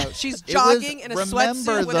Murder She Wrote. She's It was- jogging in a remember,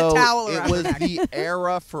 sweatsuit with though, a towel around it her was neck. the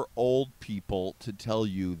era for old people to tell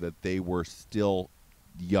you that they were still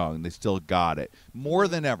young. They still got it more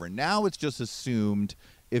than ever. Now it's just assumed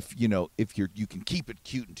if you can keep it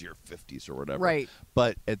cute into your 50s or whatever. Right.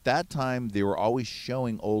 But at that time, they were always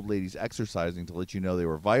showing old ladies exercising to let you know they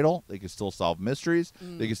were vital. They could still solve mysteries.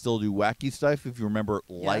 They could still do wacky stuff. If you remember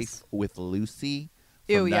Life with Lucy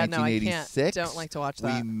from Ew, yeah, no, I 1986. can't. Don't like to watch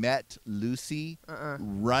that. We met Lucy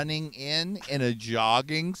running in a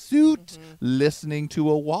jogging suit, listening to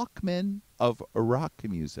a Walkman of rock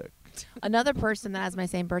music. Another person that has my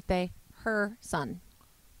same birthday, her son,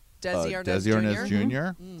 Desi Arnaz Desi Arnaz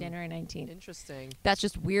Jr. January 19th. Interesting. That's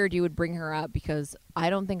just weird you would bring her up because I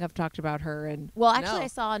don't think I've talked about her. And well, actually, No. I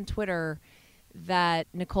saw on Twitter that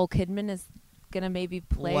Nicole Kidman is going to maybe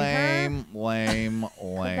play her. Lame.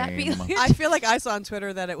 that be like- I feel like I saw on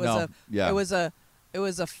Twitter that it was No, it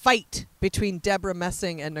was a fight between Deborah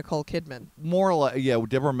Messing and Nicole Kidman. More like,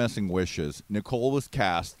 Deborah Messing wishes. Nicole was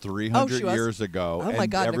cast 300 she was? years ago. Oh, my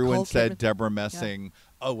and God, everyone Nicole said Kidman. Deborah Messing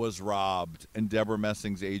was robbed. And Deborah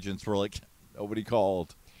Messing's agents were like, nobody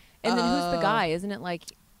called. And then who's the guy? Isn't it like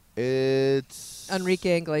It's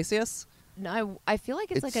Enrique Iglesias. no? I feel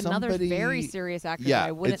like it's like It's another somebody- very serious actor. Yeah, that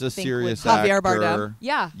I wouldn't it's a think serious would, Javier actor. Bardem?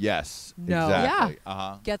 Yeah. Yes. No. Exactly.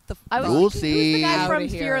 Uh-huh. Get the I was You'll thinking, who's the guy see. from Outta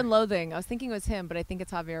Fear here. and Loathing? I was thinking it was him, but I think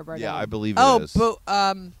it's Javier Bardem. Yeah, I believe it Oh, is. but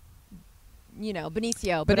you know,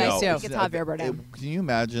 Benicio. But I Benicio. think it's Javier It- Bardem. can you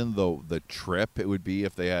imagine the trip it would be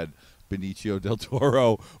if they had Benicio del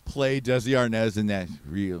Toro play Desi Arnaz in that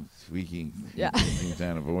real squeaky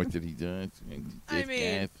kind of voice that he does? I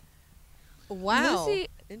mean, wow. Lucy-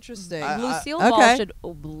 Interesting. Lucille okay. Ball should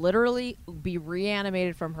literally be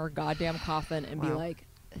reanimated from her goddamn coffin and be Wow. like,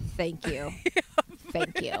 "Thank you,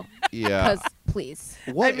 thank you," yeah. because please.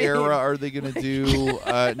 What I mean- era are they going to do?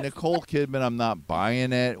 Nicole Kidman, I'm not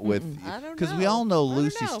buying it with I don't because we know. all know I don't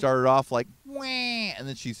Lucy know. started off like wah, and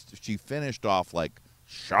then she finished off like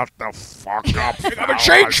shut the fuck up. I've been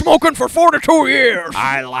chain smoking for 42 years.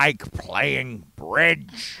 I like playing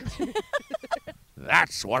bridge.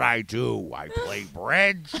 That's what I do. I play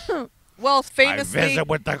bridge. Well, famously,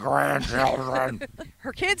 with the grandchildren.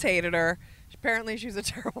 her kids hated her. Apparently, she's a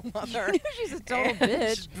terrible mother. She's a total And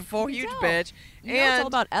bitch. she's a huge tell. bitch. You know, it's all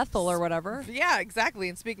about Ethel or whatever. Yeah, exactly.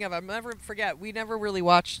 And speaking of, I'll never forget, we never really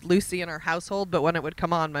watched Lucy in our household, but when it would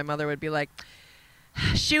come on, my mother would be like,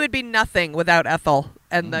 she would be nothing without Ethel.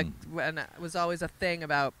 And and it was always a thing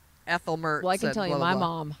about Ethel Mertz. Well, I can and tell you, blah, blah, my blah.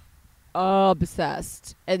 mom,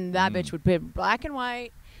 obsessed, and that bitch would put black and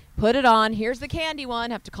white. Put it on. Here's the candy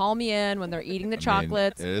one. Have to call me in when they're eating the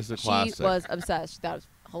chocolates. it is a She classic. was obsessed. That was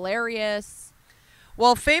hilarious.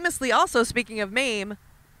 Well, famously, also, speaking of Mame,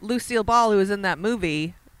 Lucille Ball, who was in that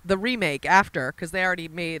movie, the remake after, because they already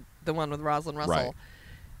made the one with Rosalind Russell.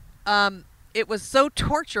 It was so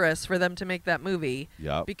torturous for them to make that movie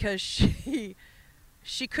Yep. because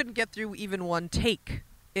she couldn't get through even one take.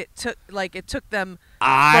 It took them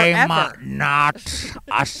forever. not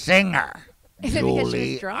a singer. Is it because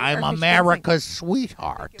she was drunk or I'm 'cause she was, America's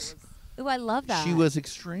sweetheart. Ooh, I love that. She was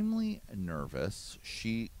extremely nervous.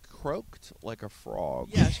 She croaked like a frog.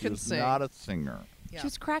 Yeah, she she couldn't was sing. not a singer. She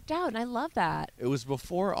was cracked out, and I love that. It was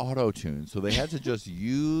before auto-tune, so they had to just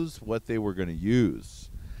use what they were going to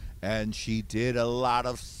use. And she did a lot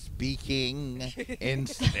of speaking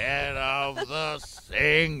instead of the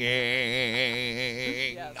singing.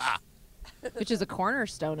 Which is a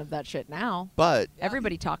cornerstone of that shit now. But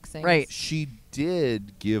Everybody talks sings. Right. she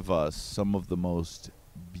did give us some of the most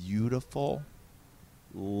beautiful,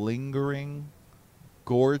 lingering,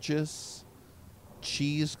 gorgeous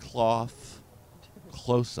cheesecloth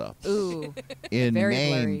close-ups Ooh. in Very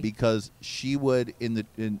Maine blurry. because she would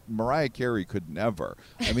in Mariah Carey could never.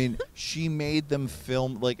 I mean, she made them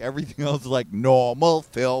film like everything else, like normal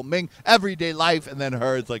filming, everyday life, and then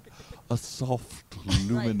her it's like a soft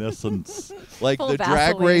luminescence. Like Full the of Drag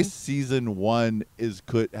Vaseline. Race season 1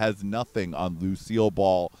 has nothing on Lucille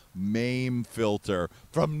Ball Mame filter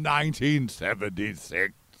from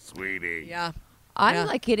 1976, sweetie. Yeah. I'm Yeah.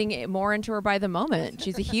 like getting more into her by the moment.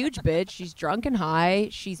 She's a huge bitch. She's drunk and high.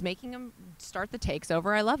 She's making him start the takes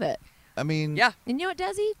over. I love it. I mean, Yeah. And you know what,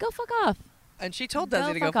 Desi? Go fuck off. And she told Go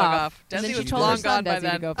Desi to go fuck fuck off. off. And then Desi she was told her long son gone by Desi to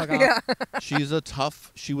then. go fuck off. Yeah. she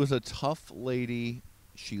was a tough lady.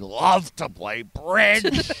 She loved to play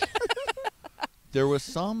bridge. There was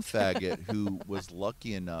some faggot who was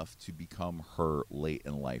lucky enough to become her late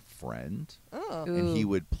in life friend, Oh. and he Ooh.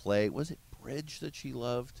 would play. Was it bridge that she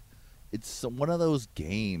loved? It's one of those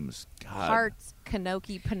games. God, Hearts,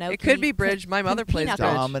 Kanoki, Pinocchio. It could be bridge. My mother plays bridge.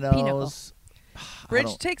 dominoes. I Bridge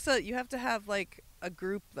don't- takes you have to have like a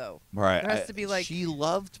group though. Right. There has to be, like- she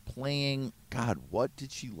loved playing. God, what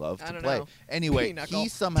did she love I to don't play? know. Anyway, Pinochle. he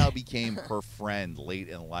somehow became her friend late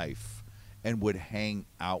in life and would hang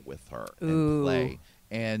out with her and Ooh. play.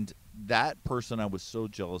 And that person I was so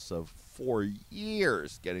jealous of for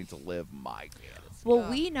years getting to live my fantasy. Well,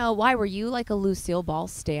 we know why. Were you like a Lucille Ball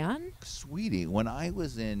stan? Sweetie, when I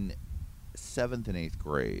was in 7th and 8th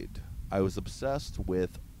grade, I was obsessed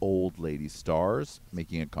with old lady stars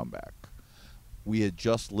making a comeback. We had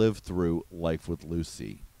just lived through Life with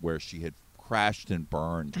Lucy, where she had crashed and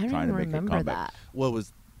burned I don't trying to even make a remember comeback. that. Well, it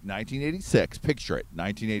was 1986. Picture it,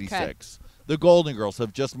 1986. The Golden Girls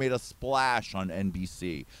have just made a splash on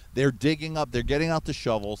NBC. They're getting out the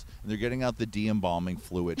shovels, and they're getting out the de-embalming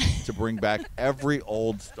fluid to bring back every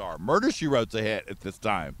old star. Murder, She Wrote's a hit at this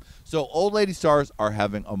time. So old lady stars are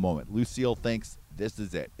having a moment. Lucille thinks, this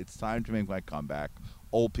is it. It's time to make my comeback.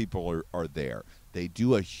 Old people are there. They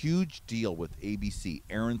do a huge deal with ABC.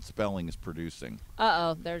 Aaron Spelling is producing.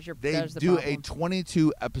 There's They the do problem. a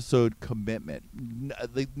 22-episode commitment.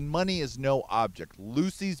 The money is no object.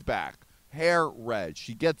 Lucy's back. Hair red.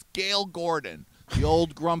 She gets Gail Gordon, the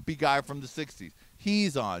old grumpy guy from the 60s.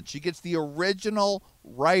 He's on. She gets the original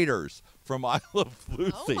writers from I Love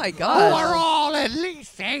Lucy. Oh, my Who God. are all at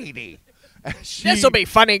least 80. This will be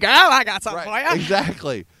funny, girl. I got something Right, for you.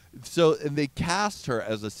 exactly. So, and they cast her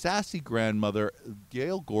as a sassy grandmother.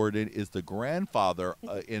 Gail Gordon is the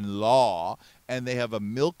grandfather-in-law, and they have a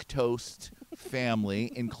milquetoast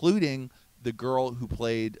family, including the girl who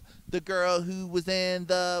was in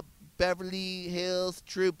the Beverly Hills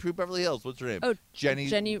True Beverly Hills. What's her name? Oh, Jenny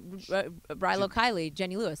Rilo Kiley,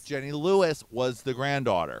 Jenny Lewis. Jenny Lewis was the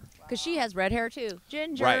granddaughter. Because she has red hair too.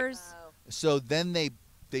 Gingers. Right. So then they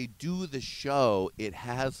do the show. It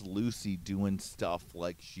has Lucy doing stuff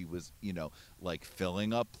like she was, like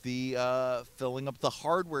filling up the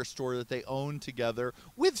hardware store that they own together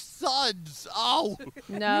with suds. Oh,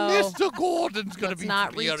 No. Mr. Gordon's gonna Let's be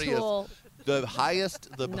not furious. retool. The highest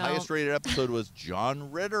No. rated episode was John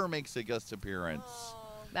Ritter makes a guest appearance.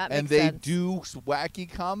 That And makes they sense. do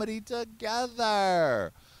wacky comedy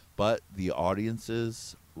together. But the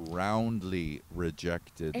audiences roundly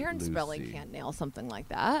rejected Aaron Lucy. Spelling can't nail something like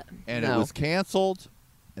that. And it No. was canceled,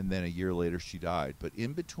 and then a year later she died. But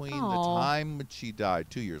in between the Aw. time when she died,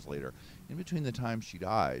 2 years later, in between the time she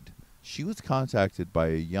died, she was contacted by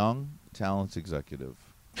a young talent executive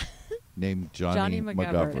named Johnny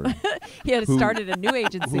McGovern. He had Who- started a new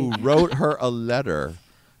agency. who wrote her a letter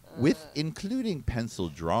with including pencil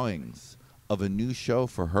drawings of a new show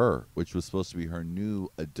for her, which was supposed to be her new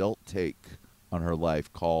adult take on her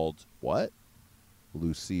life called what?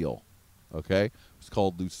 Lucille. Okay? It was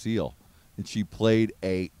called Lucille. And she played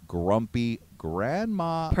a grumpy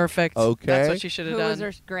grandma. Perfect. Okay. That's what she should have Who was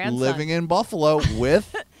done. her grandson? Living in Buffalo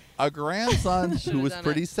with a grandson who Should've was done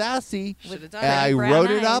pretty it. sassy. Should've done And it. I Brown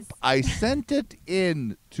wrote it up. eyes. I sent it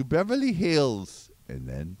in to Beverly Hills. And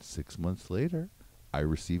then 6 months later, I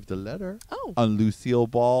received a letter Oh. on Lucille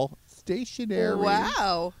Ball stationery.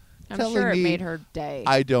 Wow. I'm telling sure it me made her day.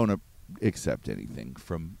 I don't accept anything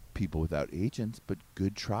from people without agents, but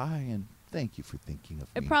good try, and thank you for thinking of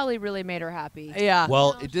It me. probably really made her happy. Yeah.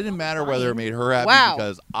 Well, it didn't matter whether it made her happy Wow.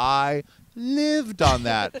 because I lived on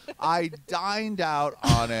that. I dined out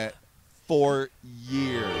on it for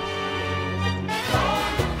years.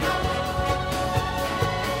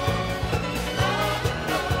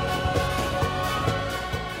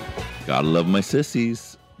 Gotta love my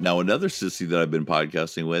sissies. Now, another sissy that I've been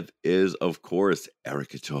podcasting with is, of course,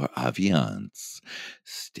 Erica Tor Aviance.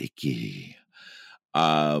 Sticky.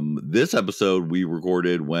 This episode we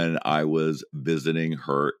recorded when I was visiting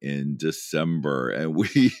her in December, and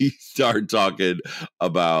we started talking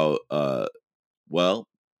about,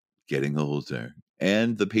 getting older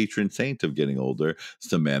and the patron saint of getting older,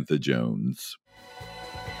 Samantha Jones.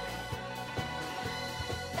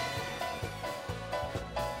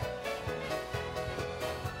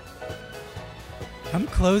 I'm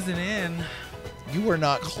closing in. You were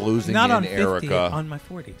not closing Not in, on 50, Erica. on my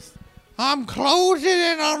 40s. I'm closing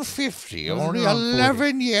in on 50. Closing Only in on 40.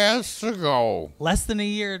 11 years to go. Less than a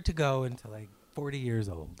year to go until like 40 years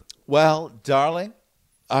old. Well, darling,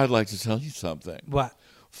 I'd like to tell you something. What?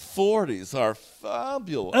 40s are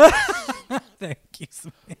fabulous. Thank you,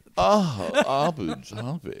 Samantha. Oh, Abu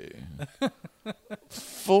Dhabi.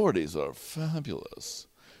 40s are fabulous.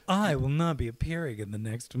 I will not be appearing in the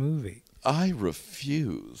next movie. I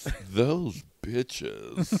refuse. Those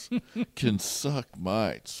bitches can suck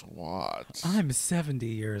my twat. I'm 70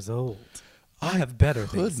 years old. I have better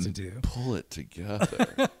things to do. Pull it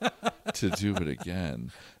together to do it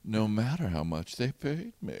again, no matter how much they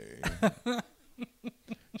paid me.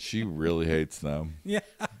 She really hates them. Yeah.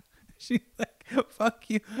 She's like, fuck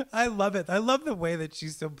you. I love it. I love the way that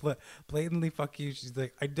she's so blatantly fuck you. She's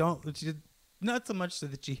like, she not so much so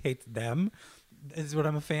that she hates them, is what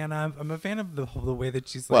I'm a fan of. I'm a fan of the way that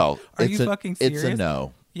she's like, Well, are you fucking serious? It's a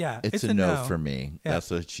no. Yeah, It's a no for me. Yeah. That's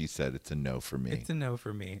what she said. It's a no for me. It's a no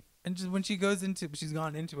for me. And just when she's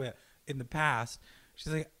gone into it in the past,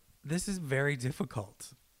 she's like, this is very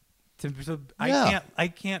difficult. I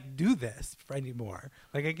can't do this anymore.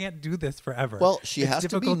 Like, I can't do this forever. Well, she It's has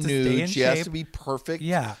to be difficult stay in nude. She has shape. to be perfect.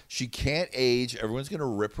 Yeah. She can't age. Everyone's going to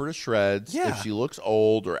rip her to shreds Yeah. if she looks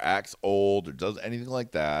old or acts old or does anything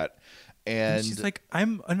like that. And she's like,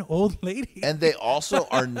 I'm an old lady. And they also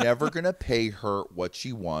are never going to pay her what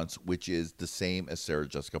she wants, which is the same as Sarah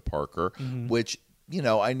Jessica Parker, which, you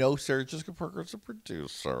know, I know Sarah Jessica Parker is a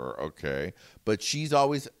producer, okay, but she's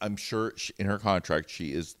always, I'm sure in her contract,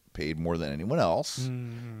 she is paid more than anyone else.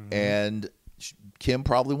 And Kim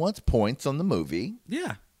probably wants points on the movie.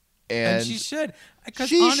 Yeah. And she should. 'Cause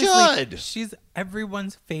she honestly, should. She's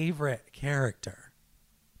everyone's favorite character.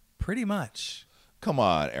 Pretty much. Come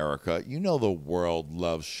on, Erica. You know the world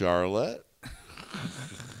loves Charlotte.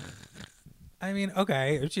 I mean,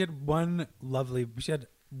 okay, she had one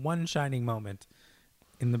shining moment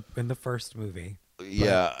in the first movie.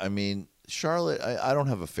 Yeah, I mean, Charlotte, I don't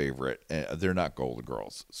have a favorite. They're not Golden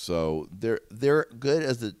Girls. So they're good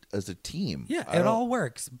as a team. Yeah, it all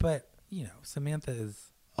works, but you know, Samantha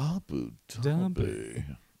is Abu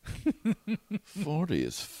Dhabi. 40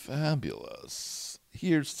 is fabulous.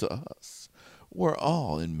 Here's to us. We're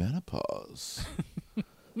all in menopause.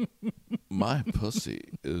 My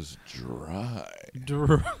pussy is dry.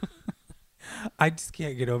 I just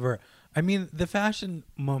can't get over it. I mean, the fashion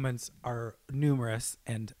moments are numerous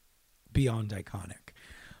and beyond iconic.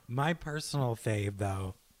 My personal fave,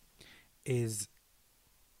 though, is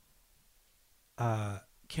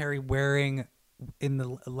Carrie wearing in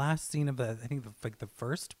the last scene of the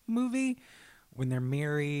first movie when they're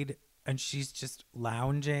married and she's just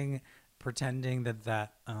lounging, pretending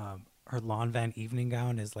that her Lawn Van evening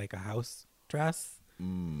gown is like a house dress.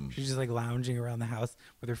 She's just like lounging around the house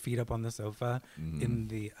with her feet up on the sofa in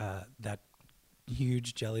the that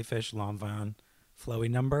huge jellyfish Lawn Van flowy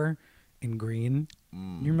number in green.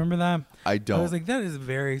 You remember that? I don't. I was like, that is a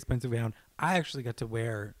very expensive gown. I actually got to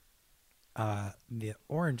wear the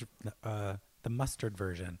orange, the mustard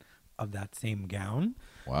version of that same gown.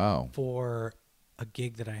 Wow. For a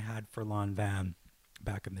gig that I had for Lawn Van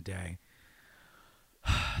back in the day.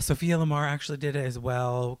 Sophia Lamar actually did it as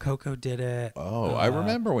well. Coco did it. Oh, I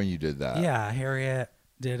remember when you did that. Yeah, Harriet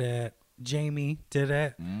did it. Jamie did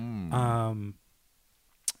it.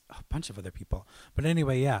 A bunch of other people. But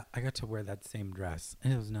anyway, yeah, I got to wear that same dress.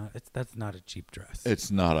 And that's not a cheap dress. It's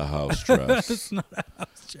not a house dress. It's not a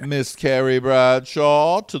house dress. Miss Carrie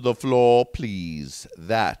Bradshaw, to the floor, please.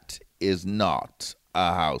 That is not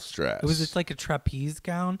a house dress. It was just like a trapeze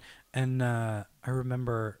gown. And I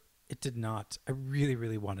remember it did not. I really,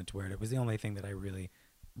 really wanted to wear it. It was the only thing that I really,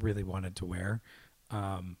 really wanted to wear.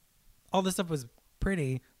 All this stuff was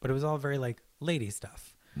pretty, but it was all very like lady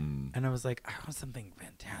stuff. And I was like, I want something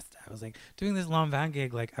fantastic. I was like, doing this Lawn Van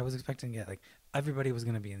gig, like I was expecting to get like everybody was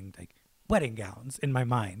gonna be in like wedding gowns in my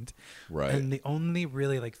mind. Right. And the only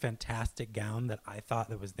really like fantastic gown that I thought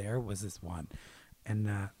that was there was this one. And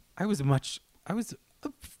I was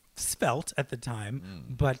svelte at the time,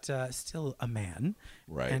 but still a man.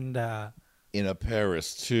 Right. And in a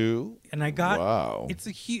Paris too. and I got wow. it's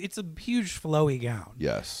a huge flowy gown.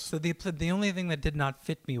 Yes. So the only thing that did not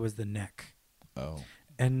fit me was the neck. Oh.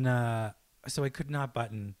 And so I could not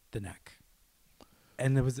button the neck.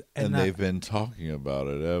 And there was And they've been talking about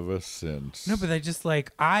it ever since. no, but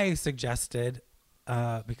I suggested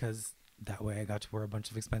because that way I got to wear a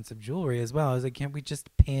bunch of expensive jewelry as well. I was like, can't we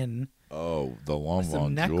just pin Oh, the Lawn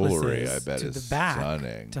some Van jewelry, necklaces I bet to is the back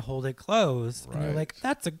stunning. to hold it closed? And they're Right. like,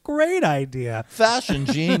 that's a great idea. Fashion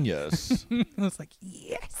genius. I was like,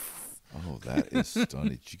 yes. Oh, that is stunning.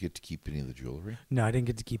 Did you get to keep any of the jewelry? No, I didn't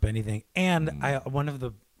get to keep anything. And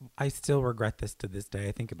I still regret this to this day.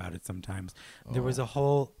 I think about it sometimes. There was a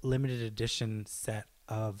whole limited edition set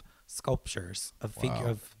of sculptures of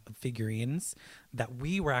figurines that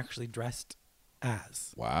we were actually dressed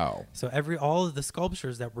as. Wow. So all of the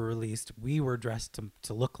sculptures that were released, we were dressed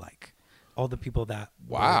to look like all the people that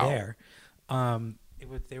Wow. were there.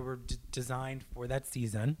 They were designed for that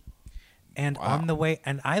season. And on the way,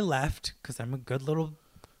 and I left because I'm a good little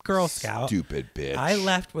Girl Scout. Stupid bitch. I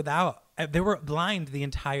left without. They were blind the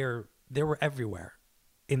entire. They were everywhere,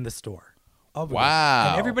 in the store. Everywhere. Wow.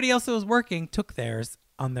 And everybody else that was working took theirs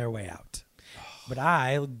on their way out. But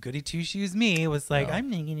I, goody two shoes me, was like, I'm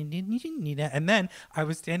not gonna need it. And then I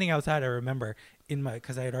was standing outside. I remember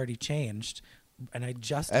because I had already changed, and I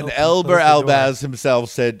just And closed Elber the door. Albaz himself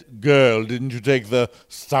said, "Girl, didn't you take the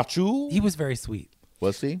statue?" He was very sweet.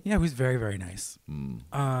 Was he? Yeah, he was very, very nice.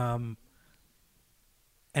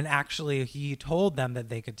 And actually, he told them that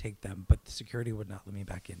they could take them, but the security would not let me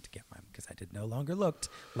back in to get mine because I did no longer looked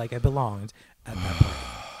like I belonged at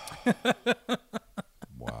that party.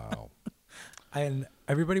 Wow. And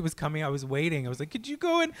everybody was coming. I was waiting. I was like, "Could you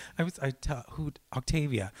go in?"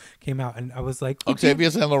 Octavia came out, and I was like, Octavia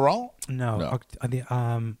Saint Laurent? No. No.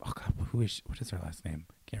 Oh God, what is her last name?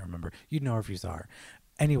 Can't remember. You'd know her if you saw her.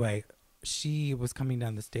 Anyway, she was coming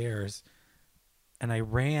down the stairs, and I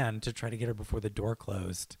ran to try to get her before the door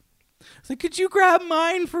closed. I was like, "Could you grab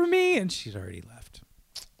mine for me?" And she'd already left.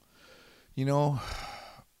 You know,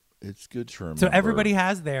 it's good to remember. So everybody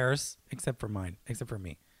has theirs except for mine, except for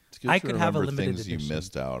me. It's good I to could have a remember limited things edition. you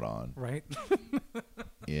missed out on. Right?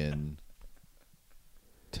 In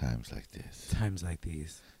times like this. Times like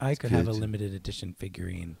these. I could have a limited edition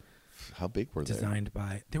figurine. How big were they? Designed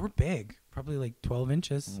by... They were big. Probably like 12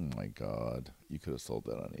 inches. Oh, my God. You could have sold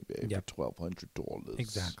that on eBay for $1,200.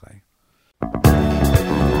 Exactly.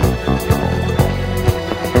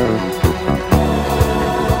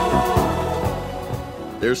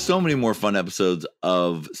 There's so many more fun episodes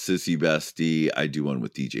of Sissy Bestie. I do one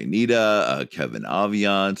with DJ Nita, Kevin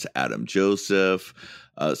Aviance, Adam Joseph.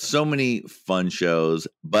 So many fun shows.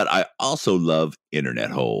 But I also love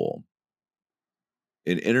Internet Hole.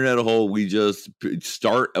 In Internet Hole, we just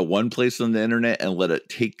start at one place on the internet and let it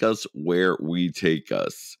take us where we take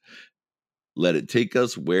us. Let it take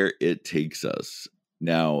us where it takes us.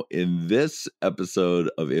 Now, in this episode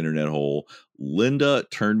of Internet Hole, Linda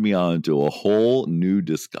turned me on to a whole new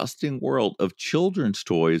disgusting world of children's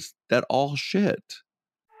toys that all shit.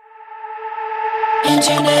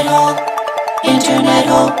 Internet hole,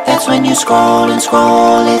 that's when you scroll and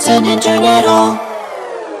scroll, it's an internet hole.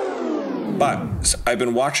 But I've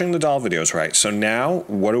been watching the doll videos, right? So now,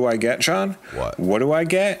 what do I get, John? What do I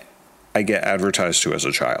get? I get advertised to as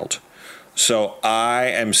a child. So I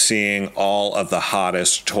am seeing all of the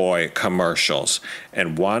hottest toy commercials.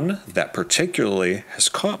 And one that particularly has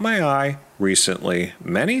caught my eye recently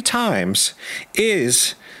many times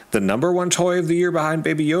is the number one toy of the year behind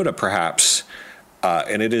Baby Yoda, perhaps.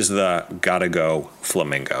 And it is the Gotta Go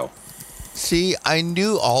Flamingo. See, I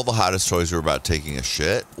knew all the hottest toys were about taking a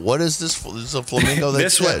shit. What is this? This is a flamingo that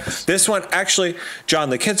shits. This one, actually, John,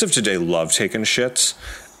 the kids of today love taking shits.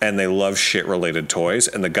 And they love shit-related toys,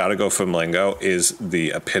 and the Gotta Go Flamingo is the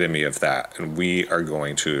epitome of that. And we are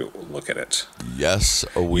going to look at it. Yes,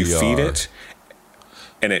 we are. You feed it,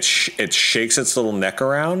 and it shakes its little neck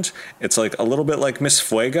around. It's like a little bit like Miss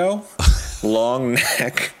Fuego, long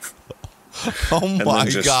neck. Oh my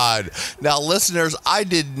God. Now, listeners, I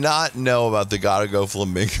did not know about the Gotta Go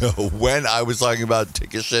Flamingo when I was talking about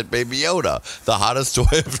Take a Shit Baby Yoda, the hottest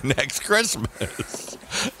toy of next Christmas.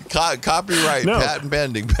 Copyright, No. patent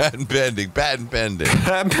pending. Patent pending.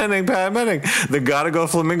 The Gotta Go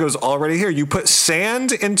Flamingo is already here. You put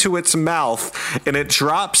sand into its mouth, and it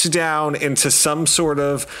drops down into some sort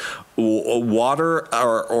of water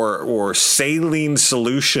or saline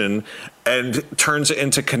solution and turns it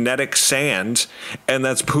into kinetic sand, and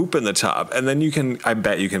that's poop in the top. And then I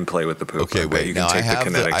bet you can play with the poop. Okay, wait. Now I have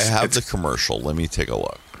the commercial. Let me take a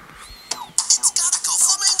look.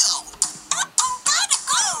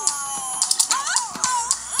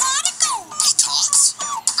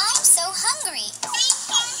 I'm so hungry. He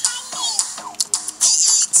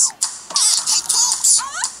eats and he poops.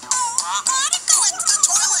 Quick, the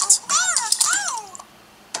toilet.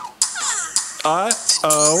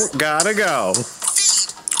 Gotta go.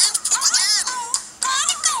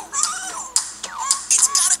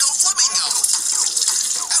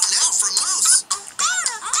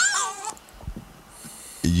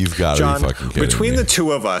 You've got to John, be fucking kidding between me. the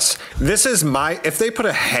two of us, this is if they put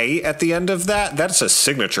a hey at the end of that's a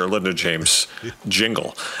signature Linda James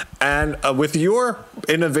jingle. And with your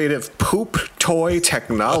innovative poop toy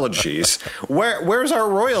technologies, where's our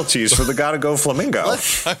royalties for the Gotta Go Flamingo?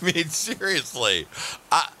 I mean, seriously,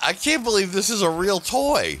 I can't believe this is a real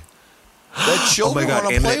toy that children want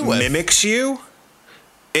to play with. Mimics you?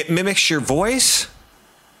 It mimics your voice?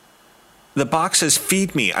 The box says,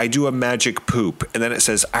 feed me, I do a magic poop. And then it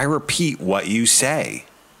says, I repeat what you say.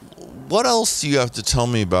 What else do you have to tell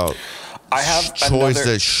me about I have toys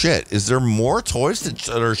that shit? Is there more toys that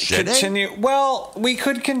are shitting? Well, we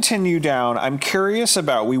could continue down. I'm curious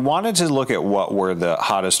about, we wanted to look at what were the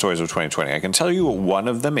hottest toys of 2020. I can tell you what one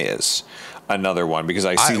of them is. Another one, because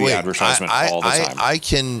I see the advertisement all the time.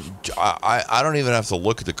 I don't even have to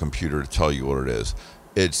look at the computer to tell you what it is.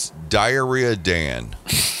 It's Diarrhea Dan.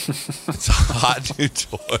 It's a hot new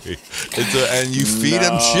toy. And you feed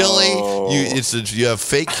him chili. You have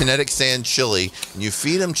fake kinetic sand chili, and you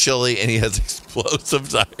feed him chili, and he has explosive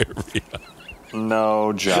diarrhea.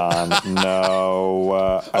 No, John.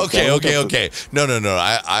 No. Okay. No.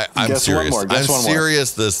 I'm Guess serious. one more. I'm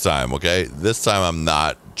serious this time. Okay, this time I'm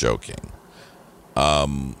not joking.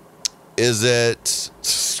 Is it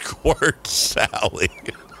Squirt Sally?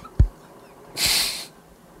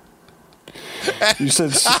 You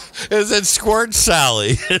said. Is it Squirt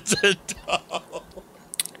Sally?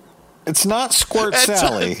 It's not Squirt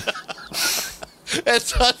Sally.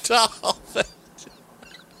 It's a dolphin.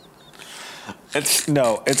 It's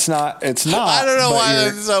not. It's not. I don't know why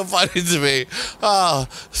that's so funny to me. Oh,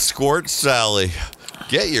 Squirt Sally.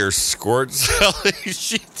 Get your Squirt Sally.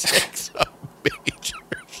 She takes a major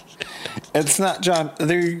shit. It's not, John.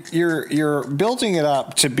 You're building it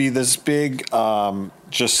up to be this big,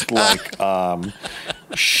 just like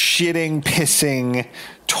shitting, pissing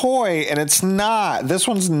toy, and it's not. This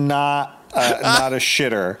one's not a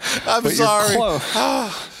shitter. I'm sorry. You're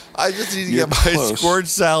close. I just need to get my Squirt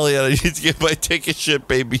Sally, and I need to get my Take a Shit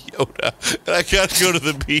Baby Yoda, and I gotta go to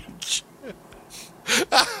the beach.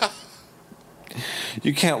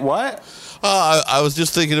 You can't what? I was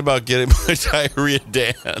just thinking about getting my Diarrhea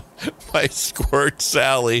Dan, my Squirt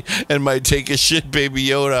Sally, and my Take a Shit Baby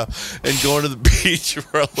Yoda, and going to the beach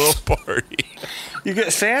for a little party. You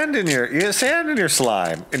get sand in your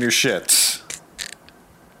slime in your shits,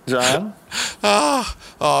 John.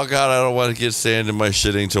 Oh God, I don't want to get sand in my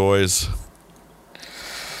shitting toys.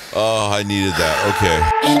 Oh, I needed that. Okay.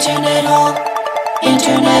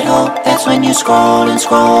 Internet hole, that's when you scroll and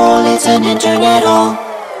scroll, it's an internet hole.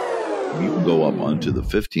 You can go up onto the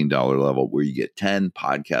 $15 level where you get 10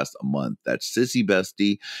 podcasts a month. That's Sissy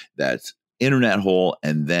Bestie, that's Internet Hole,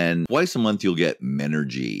 and then twice a month you'll get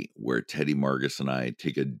Menergy, where Teddy Margus and I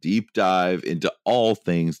take a deep dive into all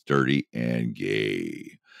things dirty and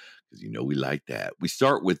gay. Because we like that. We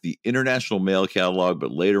start with the International Male Catalog,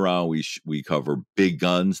 but later on we cover Big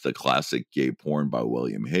Guns, the classic gay porn by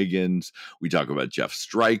William Higgins. We talk about Jeff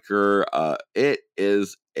Stryker. It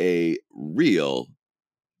is a real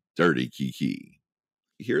dirty kiki.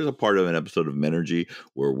 Here's a part of an episode of Menergy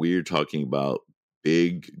where we're talking about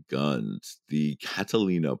Big Guns, the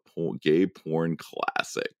Catalina gay porn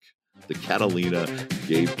classic. The Catalina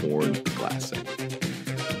gay porn classic.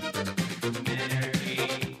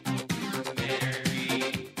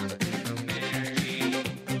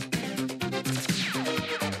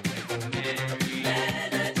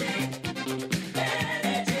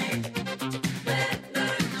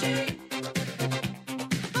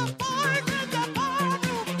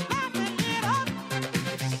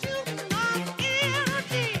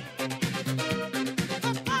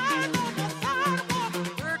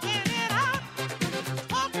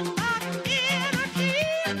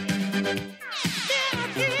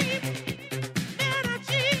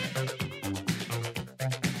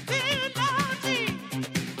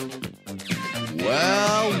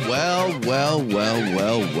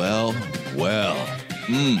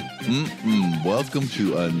 Welcome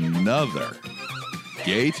to another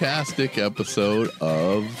gay-tastic episode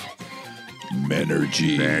of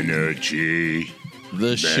Menergy.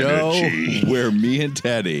 The show where me and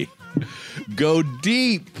Teddy go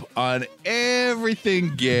deep on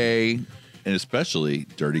everything gay and especially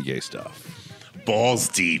dirty gay stuff. Balls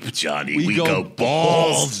deep, Johnny. We go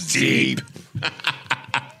balls deep.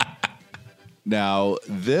 Now,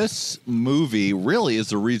 this movie really is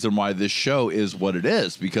the reason why this show is what it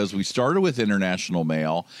is, because we started with International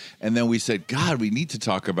Male, and then we said, God, we need to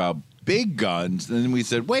talk about Big Guns. And then we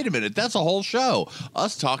said, wait a minute, that's a whole show.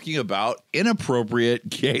 Us talking about inappropriate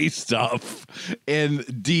gay stuff in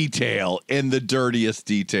detail, in the dirtiest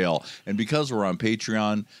detail. And because we're on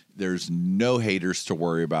Patreon, there's no haters to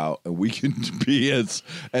worry about, and we can be as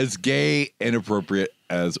gay and appropriate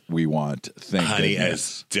as we want. Honey,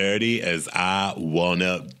 as dirty as I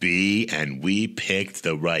wanna be, and we picked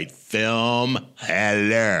the right film.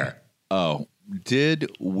 Hello. Oh,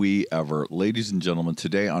 did we ever? Ladies and gentlemen,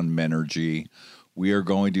 today on Menergy, we are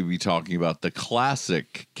going to be talking about the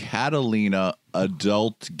classic Catalina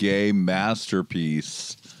adult gay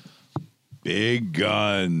masterpiece, Big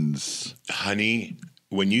Guns. Honey,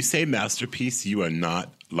 when you say masterpiece, you are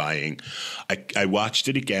not lying. I watched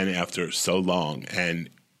it again after so long, and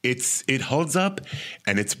it holds up,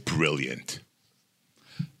 and it's brilliant.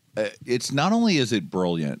 It's not only is it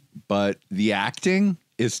brilliant, but the acting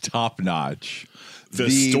is top notch. The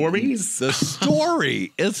stories? The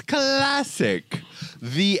story is classic.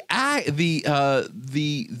 The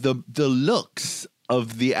looks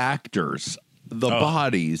of the actors, the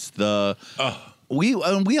bodies, we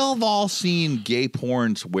all have all seen gay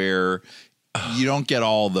porns where you don't get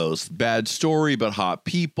all those. Bad story, but hot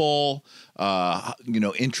people.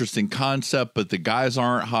 Interesting concept, but the guys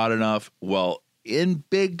aren't hot enough. Well, in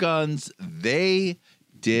Big Guns, they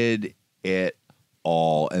did it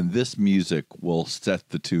all, and this music will set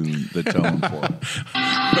the tone for it.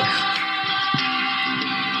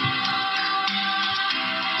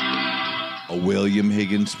 A William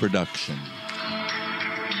Higgins production.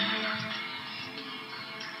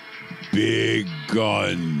 Big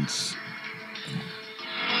Guns.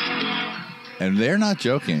 And they're not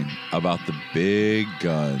joking about the big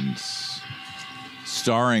guns.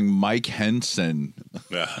 Starring Mike Henson.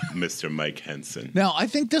 Mr. Mike Henson. Now, I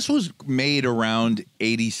think this was made around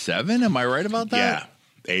 87. Am I right about that?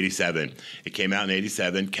 Yeah, 87. It came out in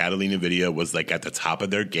 87. Catalina Video was like at the top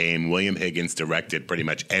of their game. William Higgins directed pretty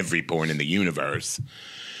much every porn in the universe.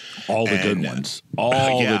 All the good ones.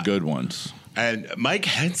 The good ones. And Mike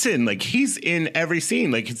Henson, like, he's in every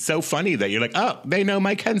scene. Like, it's so funny that you're like, oh, they know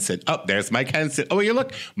Mike Henson. Oh, there's Mike Henson. Oh, you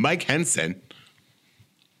look, Mike Henson.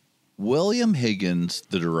 William Higgins,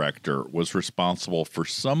 the director, was responsible for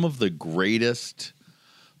some of the greatest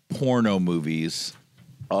porno movies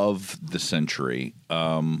of the century.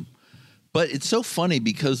 But it's so funny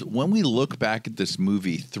because when we look back at this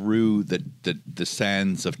movie through the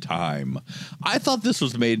sands of time, I thought this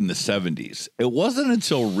was made in the 70s. It wasn't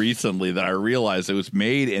until recently that I realized it was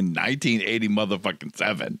made in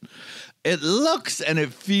 1987. It looks and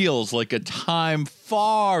it feels like a time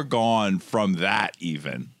far gone from that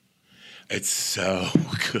even. It's so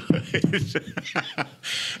good.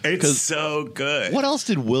 It's so good. What else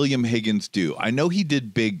did William Higgins do? I know he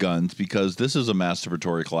did Big Guns because this is a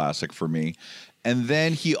masturbatory classic for me. And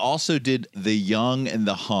then he also did The Young and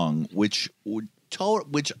the Hung, which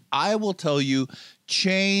I will tell you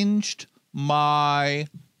changed my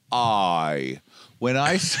eye. When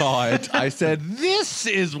I saw it, I said, this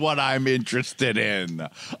is what I'm interested in.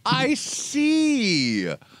 I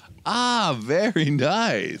see. Very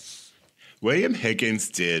nice. William Higgins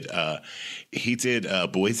did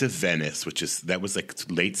Boys of Venice, that was like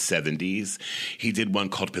late 70s. He did one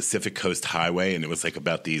called Pacific Coast Highway, and it was like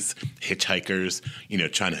about these hitchhikers,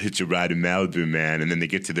 trying to hitch a ride in Malibu, man. And then they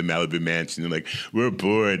get to the Malibu mansion, and they're like, we're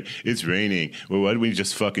bored, it's raining. Well, why don't we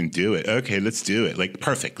just fucking do it? Okay, let's do it. Like,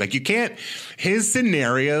 perfect. Like, his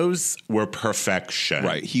scenarios were perfection.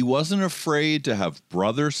 Right. He wasn't afraid to have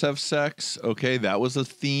brothers have sex. Okay, that was a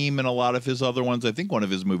theme in a lot of his other ones. I think one of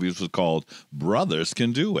his movies was called Brothers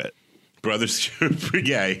Can Do It.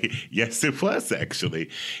 Yeah, yes, it was actually.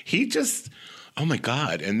 He just, oh my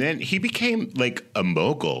God. And then he became like a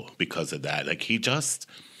mogul because of that. Like, it just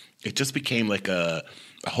became like a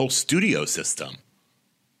whole studio system.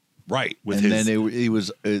 Right. Then it was,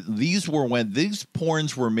 these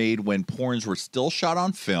porns were made when porns were still shot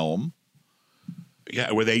on film.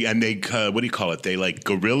 Yeah, what do you call it? They like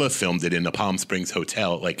guerrilla filmed it in the Palm Springs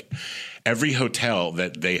Hotel. Like, every hotel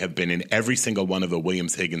that they have been in, every single one of the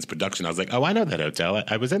Williams Higgins production, I was like, oh, I know that hotel.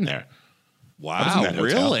 I was in there. Wow,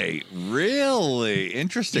 really? Really?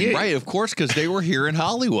 Interesting. Yeah. Right, of course, because they were here in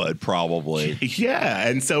Hollywood, probably. Yeah,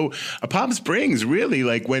 and so Palm Springs, really,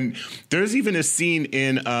 like, when there's even a scene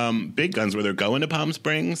in Big Guns where they're going to Palm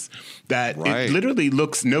Springs that it literally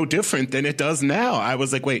looks no different than it does now. I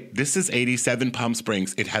was like, wait, this is 87 Palm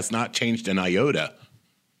Springs. It has not changed an iota.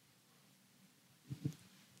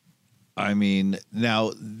 I mean,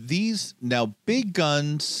 now Big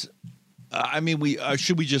Guns.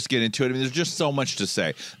 Should we just get into it? I mean, there's just so much to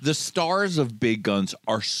say. The stars of Big Guns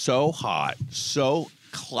are so hot, so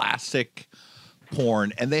classic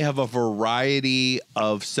porn, and they have a variety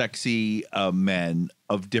of sexy men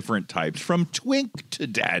of different types, from twink to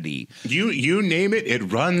daddy. You name it,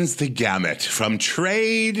 it runs the gamut, from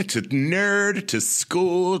trade to nerd to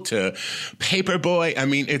school to paperboy. I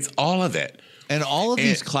mean, it's all of it. And all of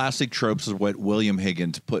these classic tropes is what William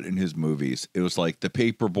Higgins put in his movies. It was like the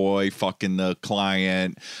paperboy fucking the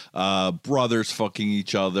client, brothers fucking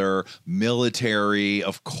each other, military,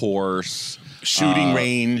 of course. Shooting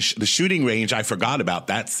range. The shooting range, I forgot about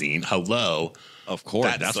that scene. Hello. Of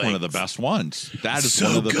course. That's like one of the best ones. That is so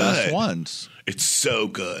one of the best ones. It's so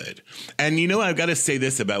good. And I've got to say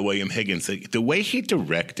this about William Higgins. Like, the way he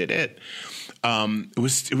directed it, it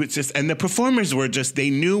was just, and the performers were just,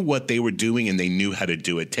 they knew what they were doing and they knew how to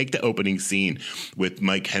do it. Take the opening scene with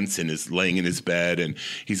Mike Henson is laying in his bed and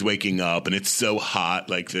he's waking up and it's so hot,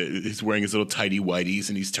 like he's wearing his little tighty whities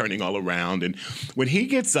and he's turning all around. And when he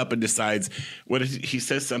gets up and decides, he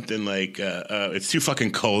says something like, it's too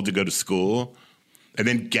fucking cold to go to school. And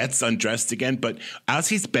then gets undressed again. But as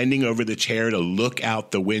he's bending over the chair to look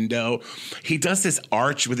out the window, he does this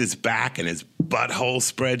arch with his back and his butthole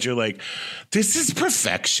spread. You're like, this is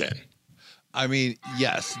perfection. I mean,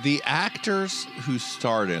 yes, the actors who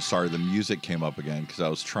starred in. Sorry, the music came up again because I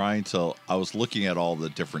was looking at all the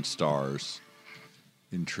different stars.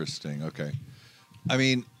 Interesting. Okay. I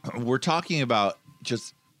mean, we're talking about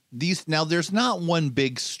just these. Now, there's not one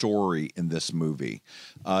big story in this movie.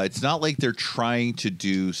 It's not like they're trying to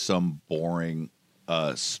do some boring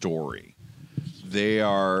story. They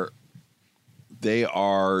are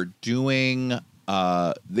doing.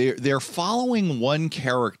 They're following one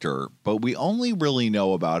character, but we only really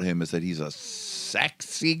know about him is that he's a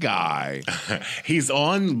sexy guy. He's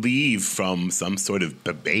on leave from some sort of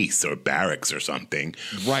base or barracks or something.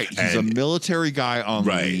 Right. He's a military guy on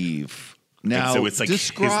leave. Now, so it's like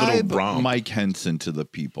describe Mike Henson to the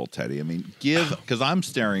people, Teddy. I mean, because I'm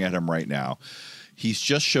staring at him right now. He's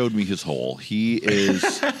just showed me his hole. He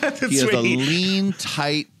has a lean,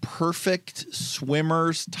 tight, perfect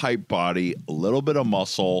swimmer's type body, a little bit of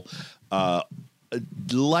muscle, a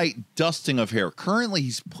light dusting of hair.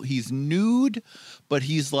 Currently, he's nude, but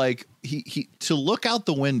he's like he to look out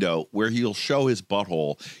the window where he'll show his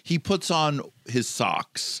butthole. He puts on his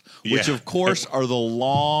socks, which of course are the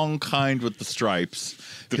long kind with the stripes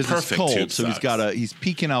because it's cold. So he's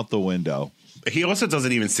peeking out the window. He also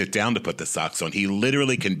doesn't even sit down to put the socks on. He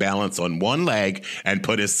literally can balance on one leg and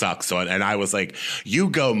put his socks on. And I was like, you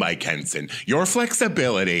go, Mike Henson. Your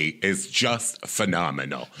flexibility is just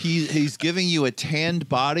phenomenal. He's giving you a tanned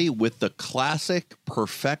body with the classic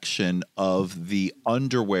perfection of the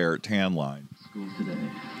underwear tan line.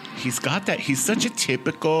 He's got that. He's such a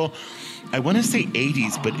typical, I want to say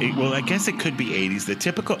 80s, but I guess it could be 80s. The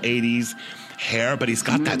typical 80s hair, but he's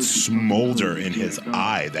got that smolder in his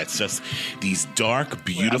eye. That's just these dark,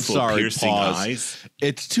 beautiful, piercing eyes.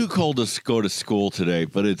 It's too cold to go to school today,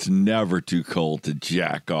 but it's never too cold to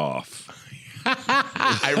jack off.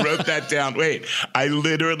 I wrote that down. Wait, I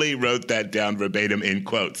literally wrote that down verbatim in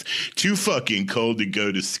quotes. Too fucking cold to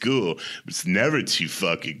go to school. It's never too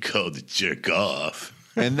fucking cold to jerk off.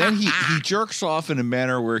 And then he jerks off in a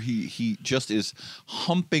manner where he just is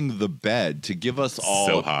humping the bed to give us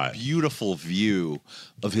all a beautiful view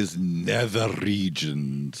of his nether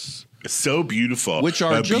regions. So beautiful. Which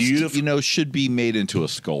are just, should be made into a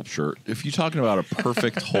sculpture. If you're talking about a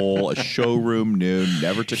perfect hole, a showroom nude,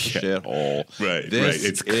 never took a shit hole. Right,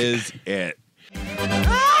 this right. is it.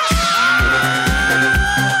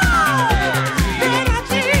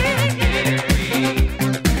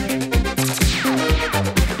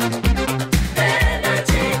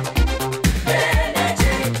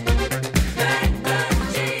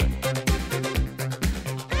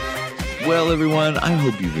 Well, everyone, I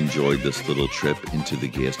hope you've enjoyed this little trip into the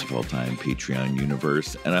Gayest of All Time Patreon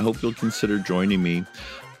universe, and I hope you'll consider joining me.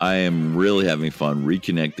 I am really having fun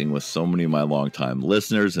reconnecting with so many of my longtime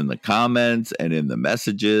listeners in the comments and in the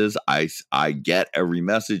messages. I get every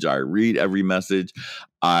message. I read every message.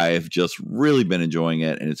 I've just really been enjoying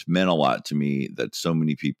it, and it's meant a lot to me that so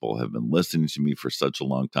many people have been listening to me for such a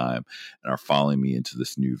long time and are following me into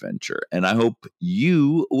this new venture. And I hope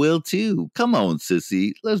you will too. Come on,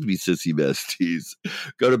 sissy. Let's be sissy besties.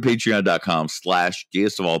 Go to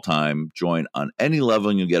patreon.com/gayest of all time. Join on any level,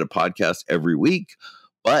 and you'll get a podcast every week.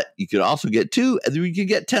 But you could also get 2, and you could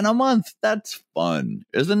get 10 a month. That's fun,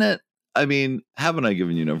 isn't it? I mean, haven't I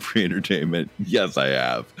given you enough free entertainment? Yes, I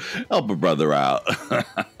have. Help a brother out.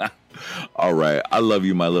 All right. I love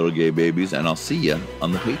you, my little gay babies, and I'll see you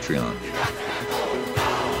on the Patreon.